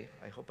Cecere,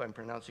 I hope I'm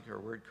pronouncing her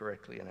word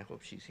correctly, and I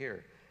hope she's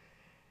here,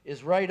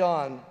 is right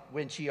on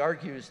when she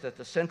argues that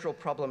the central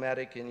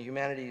problematic in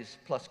humanities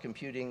plus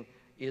computing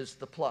is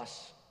the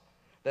plus,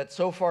 that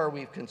so far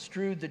we've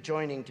construed the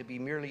joining to be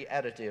merely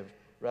additive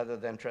rather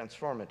than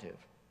transformative.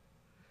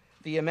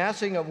 The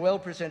amassing of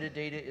well-presented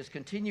data is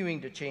continuing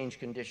to change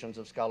conditions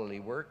of scholarly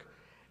work,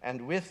 and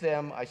with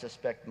them, I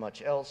suspect,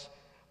 much else,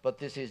 but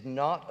this is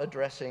not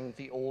addressing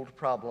the old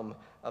problem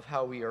of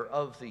how we are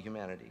of the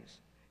humanities.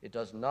 It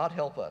does not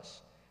help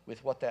us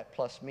with what that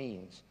plus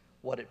means,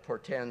 what it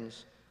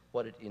portends,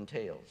 what it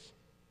entails.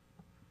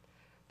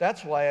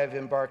 That's why I've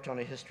embarked on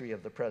a history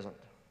of the present.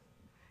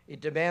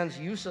 It demands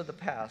use of the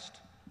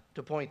past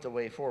to point the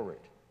way forward.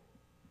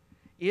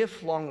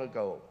 If long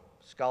ago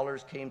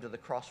scholars came to the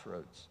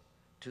crossroads,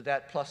 to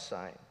that plus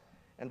sign,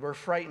 and were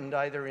frightened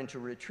either into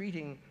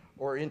retreating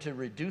or into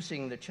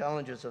reducing the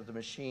challenges of the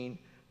machine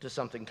to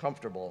something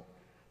comfortable,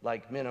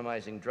 like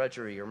minimizing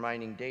drudgery or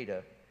mining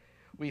data,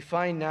 if we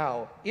find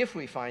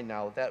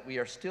now that we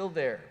are still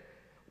there,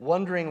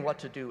 wondering what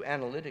to do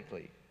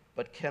analytically,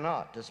 but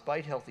cannot,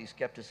 despite healthy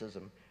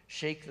skepticism,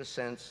 shake the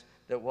sense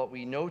that what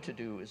we know to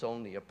do is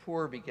only a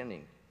poor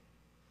beginning,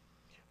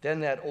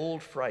 then that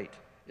old fright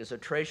is a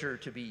treasure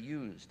to be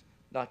used,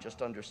 not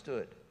just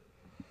understood.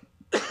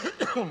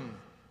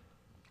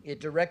 It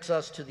directs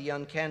us to the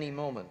uncanny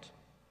moment.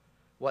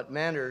 What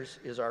matters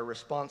is our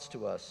response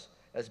to us,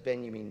 as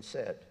Benjamin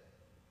said.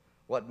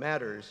 What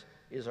matters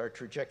is our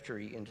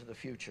trajectory into the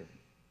future.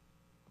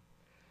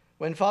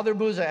 When Father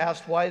Busa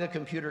asked why the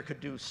computer could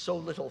do so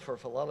little for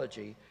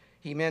philology,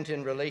 he meant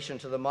in relation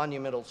to the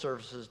monumental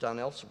services done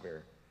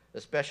elsewhere,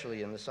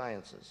 especially in the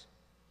sciences.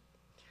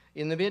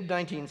 In the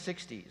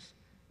mid-1960s,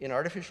 in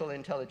artificial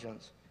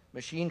intelligence,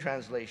 machine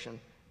translation,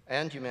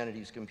 and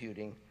humanities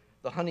computing,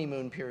 the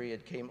honeymoon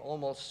period came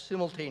almost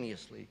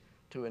simultaneously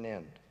to an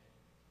end.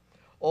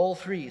 All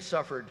three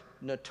suffered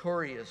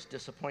notorious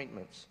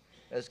disappointments,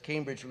 as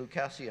Cambridge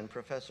Lucasian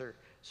professor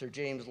Sir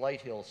James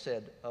Lighthill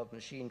said of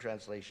machine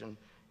translation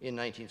in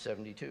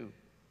 1972.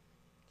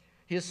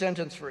 His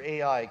sentence for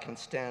AI can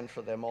stand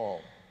for them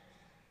all.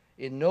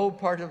 In no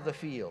part of the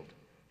field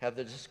have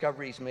the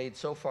discoveries made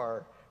so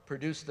far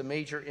produced the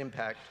major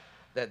impact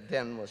that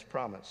then was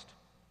promised.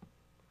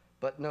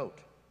 But note,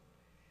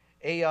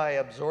 AI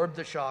absorbed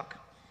the shock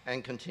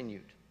and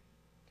continued.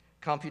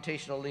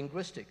 Computational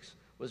linguistics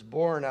was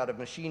born out of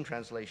machine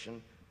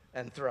translation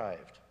and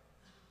thrived.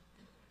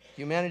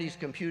 Humanities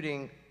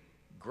computing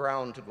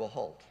ground to a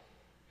halt.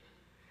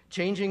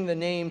 Changing the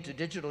name to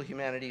digital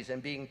humanities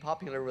and being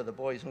popular with the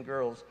boys and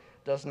girls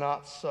does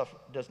not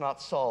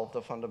solve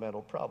the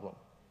fundamental problem.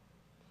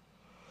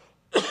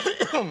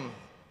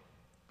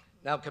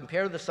 Now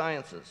compare the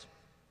sciences.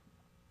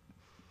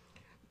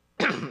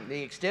 The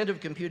extent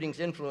of computing's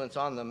influence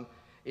on them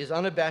is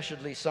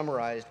unabashedly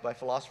summarized by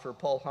philosopher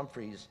Paul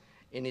Humphreys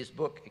in his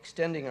book,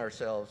 Extending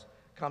Ourselves,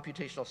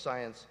 Computational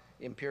Science,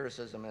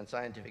 Empiricism, and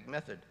Scientific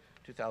Method,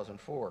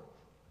 2004.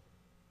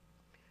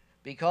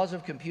 Because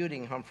of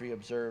computing, Humphrey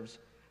observes,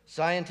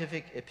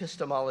 scientific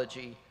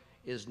epistemology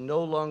is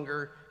no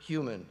longer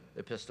human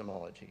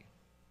epistemology.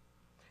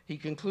 He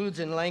concludes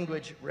in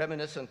language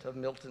reminiscent of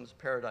Milton's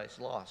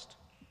Paradise Lost.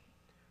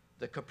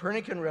 The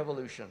Copernican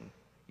revolution,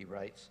 he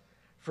writes,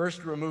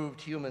 first removed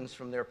humans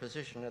from their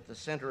position at the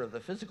center of the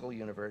physical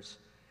universe,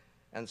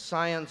 and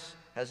science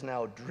has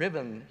now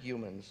driven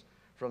humans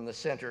from the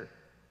center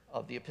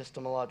of the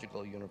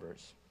epistemological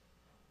universe.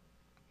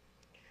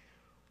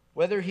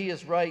 Whether he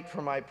is right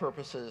for my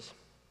purposes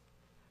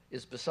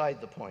is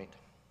beside the point.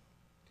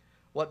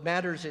 What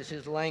matters is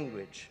his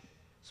language,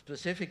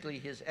 specifically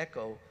his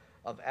echo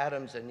of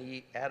Adam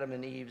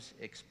and Eve's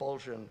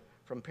expulsion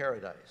from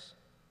paradise.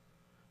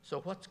 So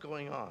what's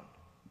going on?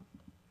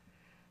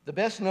 The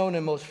best known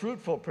and most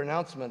fruitful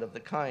pronouncement of the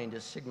kind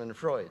is Sigmund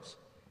Freud's.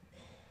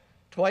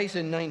 Twice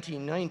in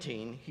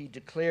 1919, he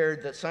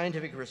declared that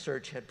scientific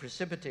research had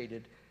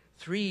precipitated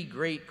three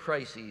great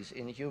crises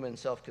in human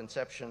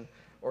self-conception,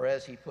 or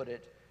as he put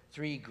it,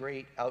 three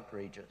great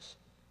outrages,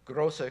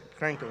 große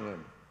Kränkungen.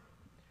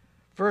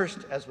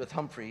 First, as with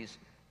Humphreys,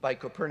 by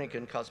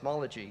Copernican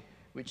cosmology,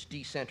 which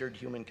decentered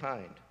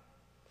humankind.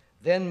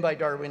 Then by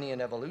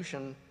Darwinian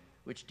evolution,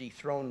 which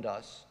dethroned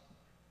us,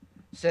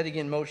 setting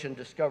in motion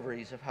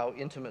discoveries of how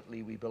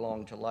intimately we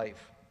belong to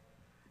life.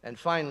 And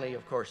finally,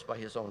 of course, by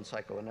his own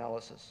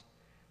psychoanalysis,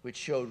 which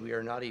showed we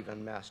are not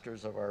even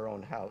masters of our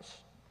own house.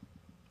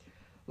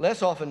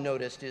 Less often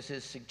noticed is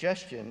his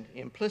suggestion,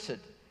 implicit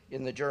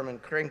in the German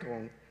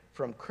Kränkung,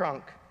 from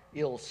krank,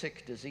 ill,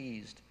 sick,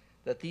 diseased,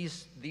 that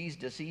these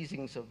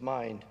diseasings of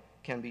mind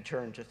can be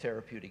turned to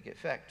therapeutic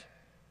effect.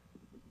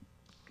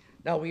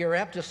 Now, we are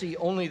apt to see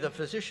only the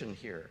physician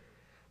here,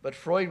 but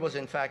Freud was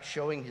in fact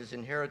showing his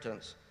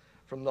inheritance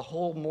from the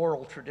whole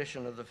moral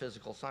tradition of the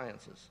physical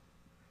sciences.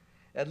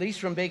 At least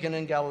from Bacon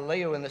and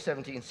Galileo in the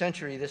 17th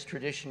century, this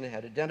tradition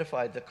had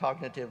identified the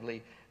cognitively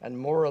and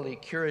morally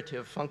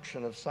curative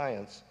function of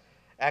science,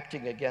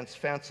 acting against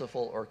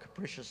fanciful or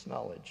capricious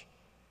knowledge.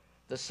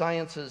 The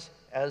sciences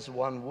as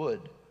one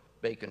would,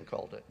 Bacon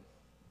called it.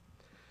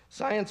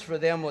 Science for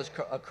them was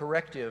a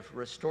corrective,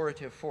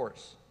 restorative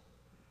force,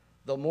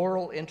 the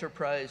moral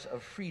enterprise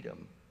of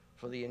freedom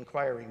for the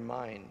inquiring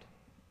mind,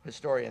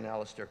 historian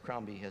Alistair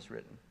Crombie has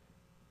written.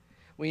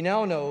 We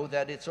now know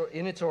that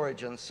in its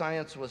origins,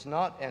 science was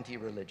not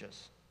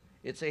anti-religious.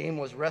 Its aim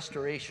was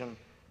restoration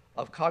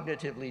of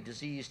cognitively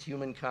diseased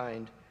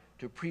humankind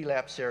to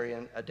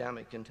prelapsarian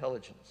Adamic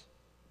intelligence.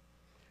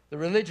 The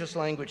religious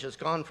language has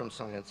gone from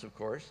science, of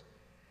course,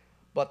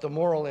 but the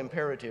moral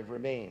imperative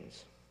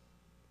remains.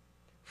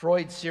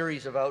 Freud's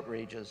series of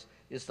outrages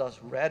is thus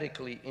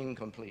radically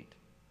incomplete.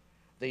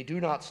 They do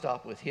not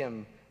stop with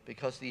him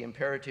because the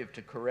imperative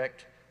to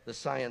correct the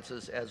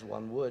sciences as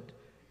one would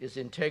is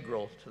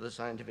integral to the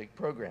scientific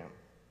program.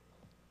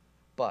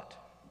 But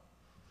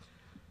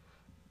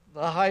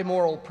the high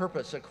moral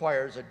purpose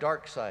acquires a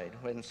dark side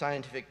when the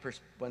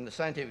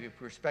scientific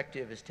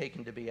perspective is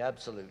taken to be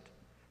absolute,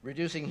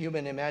 reducing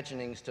human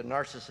imaginings to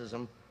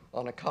narcissism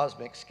on a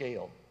cosmic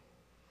scale.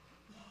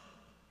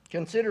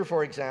 Consider,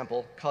 for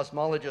example,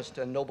 cosmologist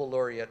and Nobel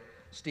laureate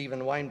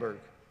Steven Weinberg,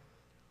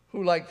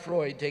 who, like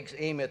Freud, takes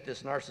aim at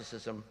this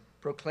narcissism,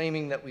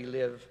 proclaiming that we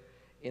live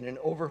in an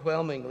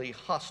overwhelmingly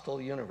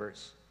hostile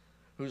universe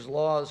whose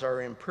laws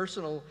are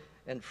impersonal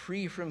and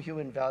free from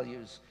human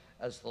values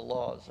as the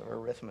laws of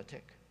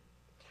arithmetic.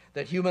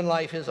 That human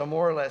life is a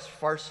more or less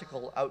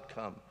farcical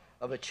outcome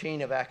of a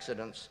chain of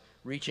accidents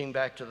reaching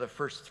back to the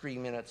first 3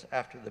 minutes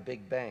after the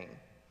Big Bang.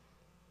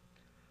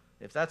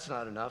 If that's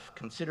not enough,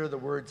 consider the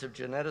words of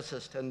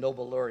geneticist and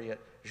Nobel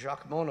laureate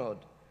Jacques Monod,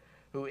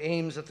 who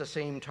aims at the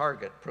same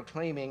target,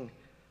 proclaiming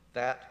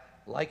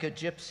that, like a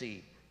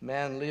gypsy,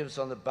 man lives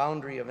on the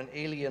boundary of an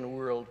alien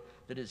world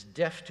that is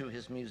deaf to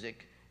his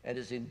music and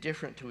is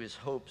indifferent to his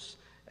hopes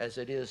as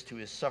it is to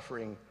his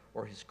suffering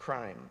or his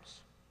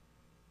crimes.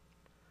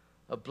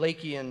 A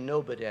Blakean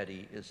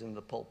nobody is in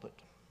the pulpit,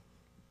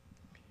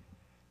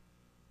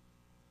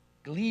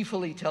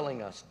 gleefully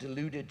telling us,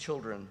 deluded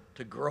children,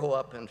 to grow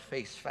up and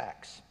face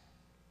facts.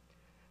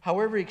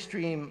 However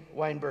extreme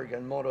Weinberg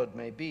and Monod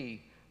may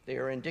be, they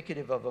are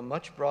indicative of a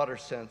much broader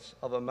sense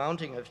of a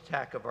mounting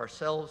attack of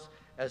ourselves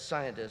as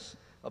scientists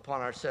upon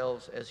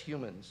ourselves as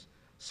humans,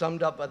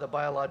 summed up by the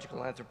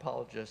biological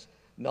anthropologist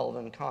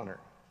Melvin Konner.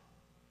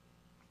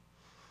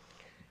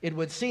 It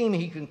would seem,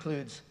 he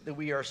concludes, that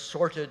we are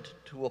sorted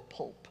to a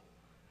pulp,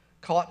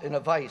 caught in a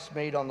vice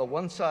made on the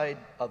one side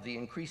of the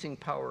increasing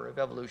power of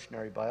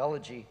evolutionary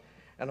biology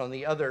and on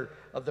the other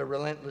of the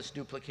relentless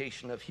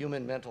duplication of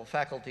human mental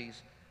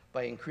faculties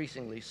by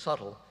increasingly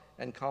subtle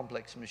and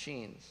complex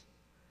machines.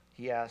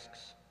 He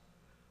asks,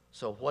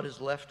 so what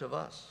is left of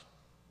us?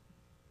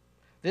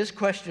 This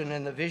question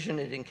and the vision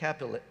it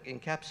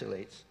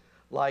encapsulates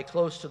lie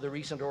close to the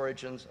recent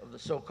origins of the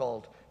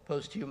so-called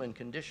post-human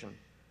condition,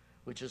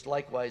 which is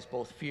likewise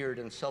both feared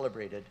and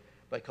celebrated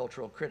by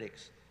cultural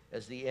critics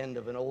as the end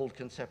of an old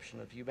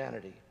conception of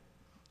humanity.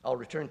 I'll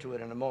return to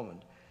it in a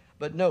moment.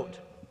 But note,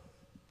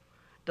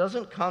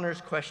 doesn't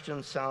Konner's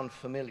question sound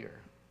familiar?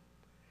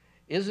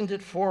 Isn't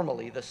it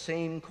formally the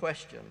same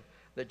question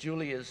that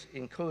Julia's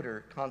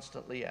encoder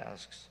constantly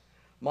asks,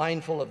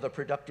 mindful of the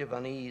productive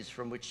unease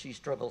from which she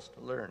struggles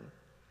to learn?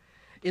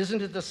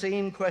 Isn't it the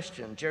same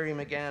question Jerry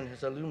McGann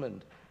has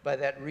illumined by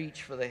that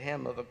reach for the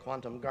hem of a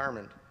quantum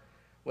garment,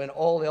 when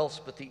all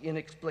else but the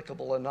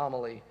inexplicable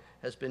anomaly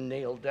has been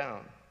nailed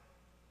down?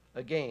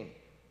 Again,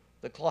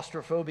 the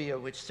claustrophobia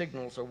which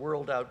signals a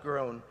world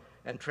outgrown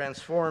and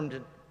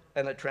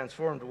a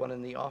transformed one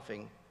in the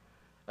offing,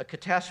 a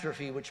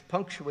catastrophe which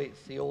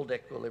punctuates the old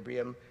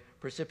equilibrium,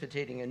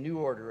 precipitating a new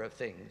order of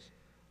things,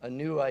 a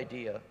new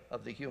idea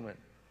of the human.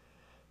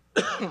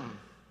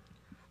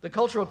 The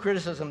cultural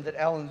criticism that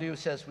Alan Liu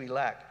says we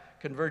lack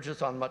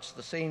converges on much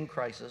the same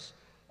crisis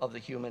of the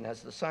human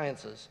as the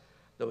sciences,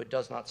 though it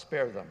does not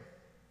spare them.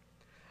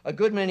 A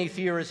good many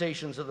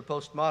theorizations of the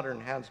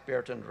postmodern, Hans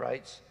Bertrand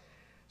writes,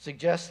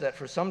 suggest that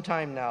for some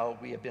time now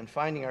we have been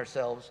finding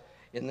ourselves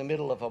in the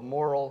middle of a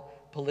moral,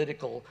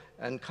 political,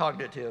 and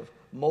cognitive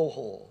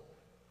mohole,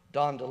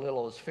 Don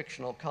DeLillo's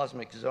fictional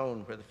cosmic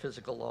zone where the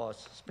physical law is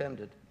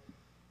suspended.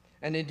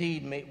 And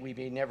indeed, we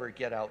may never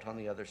get out on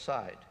the other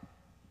side.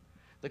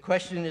 The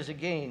question is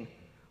again,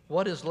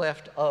 what is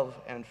left of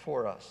and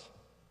for us?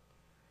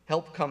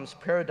 Help comes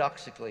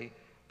paradoxically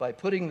by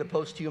putting the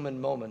post-human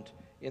moment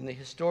in the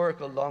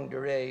historical longue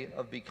durée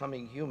of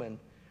becoming human,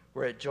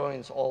 where it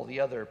joins all the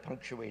other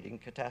punctuating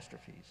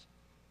catastrophes.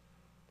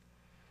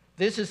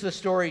 This is the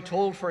story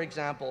told, for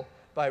example,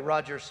 by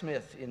Roger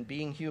Smith in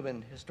Being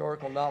Human,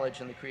 Historical Knowledge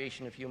and the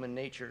Creation of Human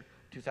Nature,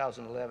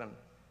 2011.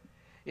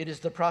 It is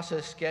the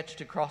process sketched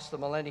across the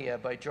millennia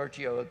by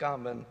Giorgio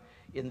Agamben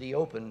in The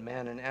Open,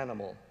 Man and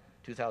Animal,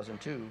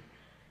 2002,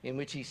 in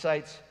which he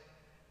cites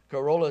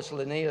Carolus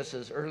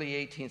Linnaeus's early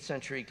 18th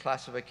century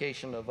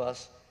classification of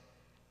us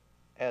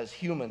as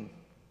human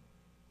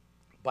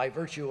by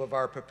virtue of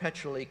our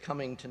perpetually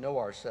coming to know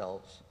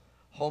ourselves,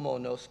 homo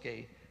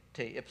nosce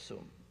te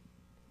ipsum.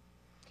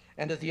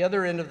 And at the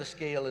other end of the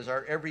scale is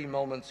our every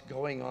moment's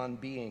going on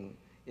being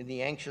in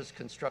the anxious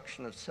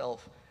construction of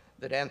self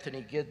that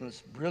Anthony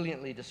Giddens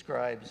brilliantly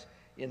describes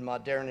in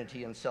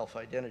Modernity and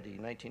Self-Identity,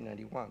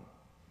 1991.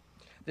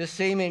 This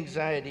same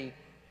anxiety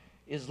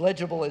is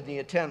legible in the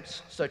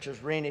attempts, such as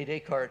René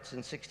Descartes in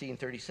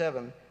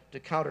 1637, to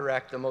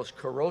counteract the most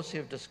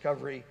corrosive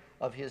discovery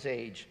of his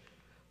age,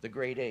 the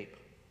great ape.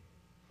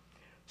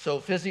 So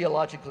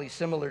physiologically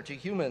similar to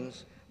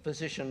humans,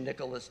 physician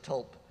Nicholas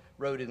Tulp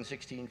wrote in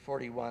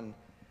 1641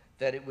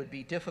 that it would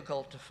be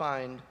difficult to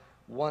find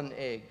one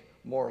egg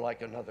more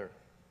like another.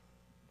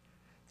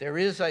 There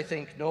is, I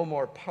think, no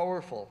more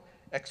powerful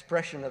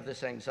expression of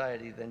this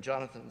anxiety than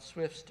Jonathan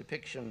Swift's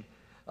depiction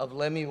of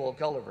Lemuel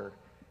Gulliver,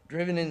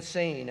 driven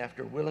insane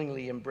after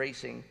willingly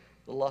embracing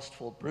the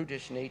lustful,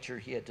 brutish nature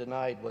he had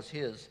denied was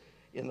his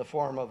in the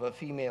form of a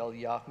female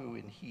Yahoo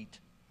in heat.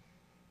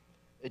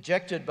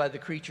 Ejected by the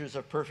creatures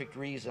of perfect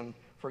reason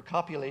for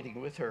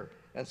copulating with her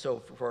and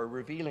so for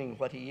revealing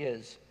what he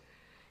is,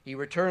 he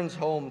returns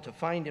home to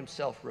find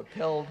himself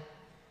repelled,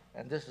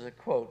 and this is a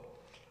quote,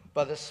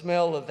 by the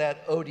smell of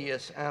that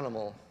odious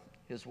animal,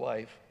 his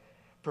wife,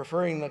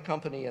 preferring the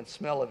company and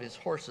smell of his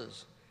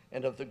horses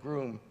and of the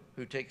groom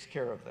who takes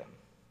care of them.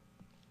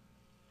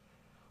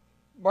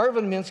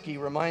 Marvin Minsky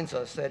reminds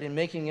us that in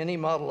making any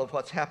model of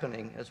what's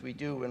happening, as we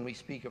do when we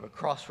speak of a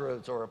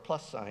crossroads or a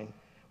plus sign,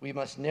 we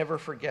must never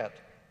forget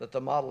that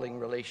the modeling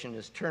relation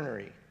is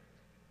ternary.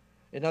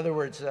 In other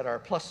words, that our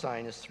plus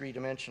sign is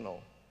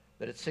three-dimensional,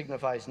 that it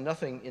signifies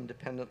nothing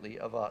independently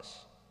of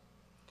us.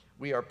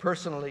 We are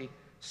personally,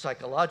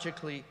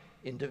 psychologically,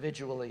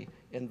 individually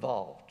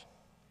involved.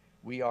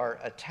 We are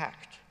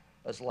attacked,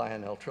 as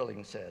Lionel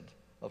Trilling said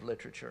of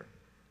literature.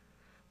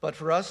 But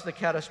for us, the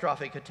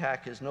catastrophic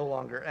attack is no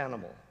longer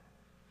animal.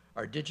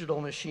 Our digital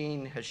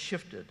machine has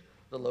shifted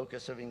the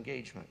locus of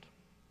engagement.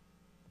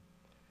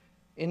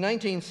 In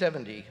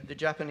 1970, the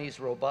Japanese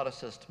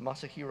roboticist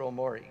Masahiro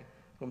Mori,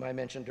 whom I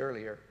mentioned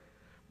earlier,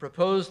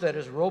 proposed that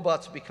as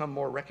robots become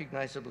more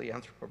recognizably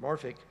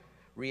anthropomorphic,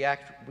 we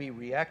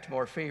react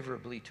more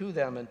favorably to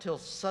them until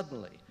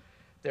suddenly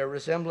their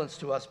resemblance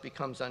to us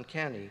becomes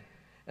uncanny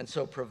and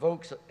so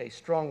provokes a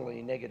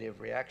strongly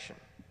negative reaction.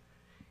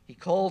 He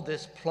called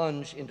this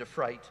plunge into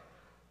fright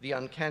the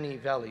uncanny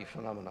valley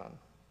phenomenon.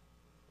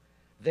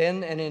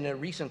 Then, and in a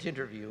recent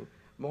interview,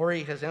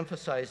 Mori has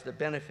emphasized the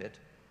benefit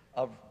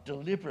of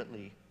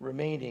deliberately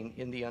remaining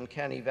in the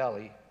uncanny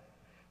valley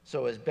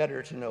so as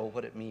better to know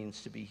what it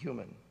means to be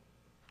human.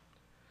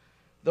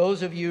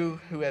 Those of you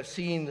who have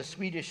seen the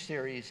Swedish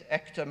series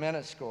Äkta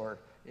Människor,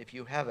 if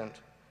you haven't,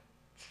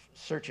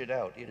 search it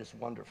out, it is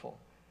wonderful.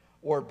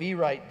 Or Be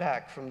Right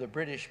Back from the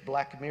British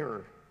Black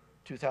Mirror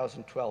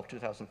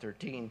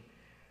 2012-2013,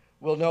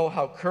 will know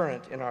how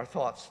current in our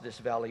thoughts this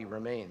valley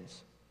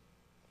remains.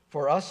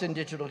 For us in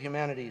digital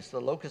humanities,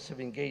 the locus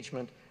of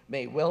engagement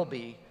may well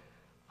be,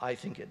 I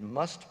think it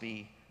must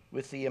be,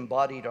 with the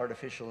embodied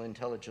artificial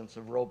intelligence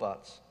of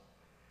robots.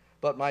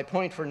 But my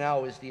point for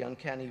now is the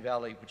uncanny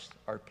valley which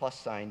our plus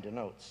sign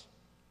denotes.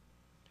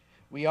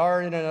 We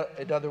are, in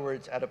other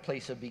words, at a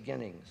place of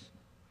beginnings.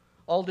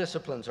 All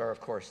disciplines are,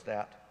 of course,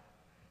 that.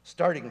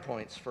 Starting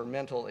points for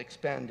mental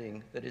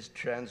expanding that is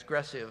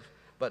transgressive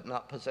but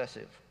not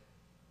possessive.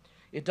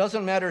 It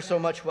doesn't matter so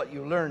much what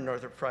you learn,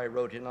 Northrop Frye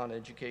wrote in On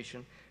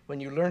Education, when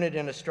you learn it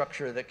in a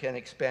structure that can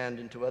expand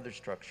into other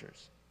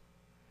structures.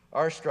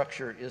 Our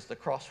structure is the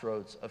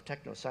crossroads of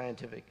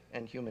technoscientific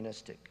and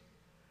humanistic.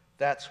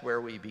 That's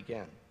where we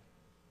began.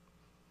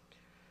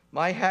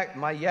 My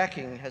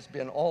yakking has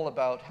been all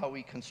about how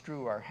we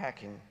construe our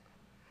hacking,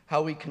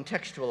 how we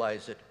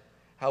contextualize it,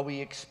 how we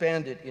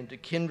expand it into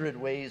kindred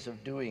ways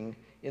of doing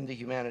in the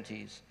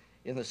humanities,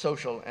 in the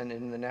social, and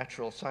in the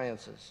natural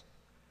sciences.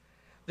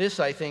 This,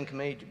 I think,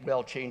 may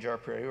well change our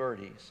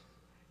priorities.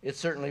 It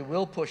certainly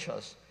will push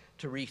us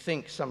to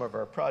rethink some of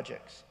our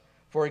projects.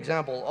 For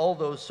example, all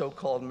those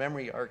so-called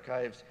memory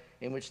archives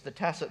in which the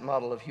tacit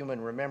model of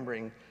human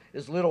remembering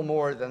is little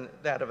more than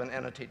that of an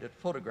annotated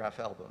photograph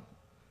album.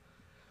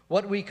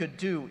 What we could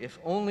do if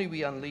only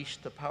we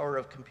unleashed the power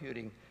of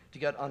computing to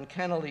get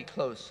uncannily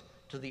close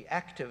to the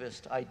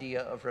activist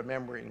idea of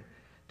remembering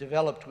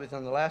developed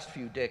within the last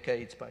few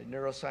decades by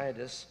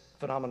neuroscientists,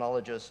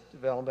 phenomenologists,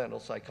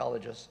 developmental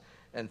psychologists,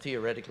 and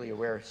theoretically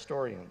aware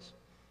historians.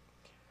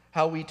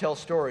 How we tell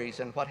stories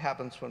and what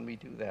happens when we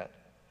do that.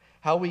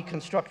 How we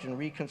construct and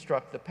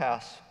reconstruct the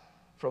past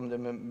from the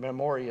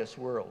memorious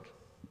world.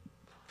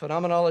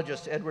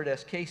 Phenomenologist Edward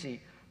S.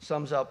 Casey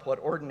sums up what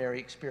ordinary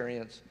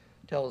experience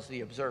tells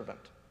the observant.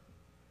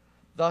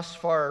 Thus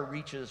far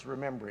reaches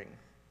remembering.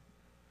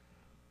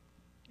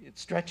 It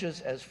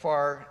stretches as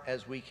far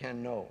as we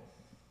can know.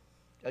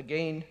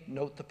 Again,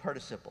 note the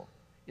participle.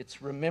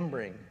 It's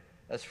remembering,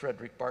 as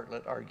Frederick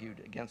Bartlett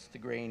argued against the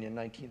grain in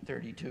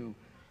 1932,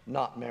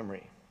 not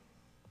memory.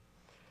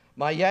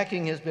 My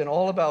yakking has been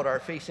all about our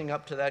facing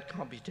up to that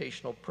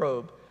computational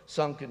probe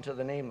sunk into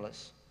the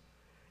nameless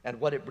and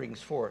what it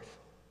brings forth.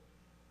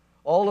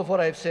 All of what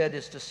I've said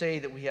is to say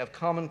that we have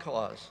common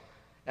cause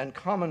and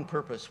common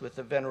purpose with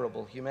the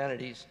venerable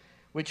humanities,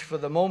 which for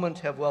the moment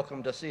have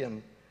welcomed us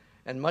in,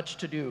 and much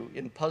to do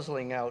in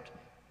puzzling out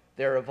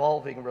their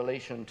evolving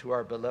relation to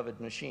our beloved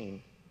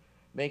machine,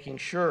 making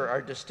sure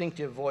our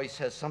distinctive voice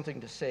has something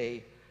to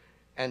say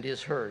and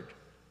is heard.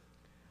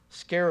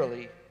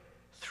 Scarily,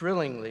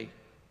 thrillingly,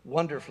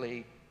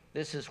 wonderfully,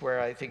 this is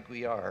where I think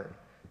we are,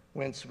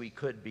 whence we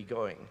could be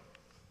going.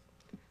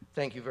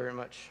 Thank you very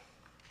much.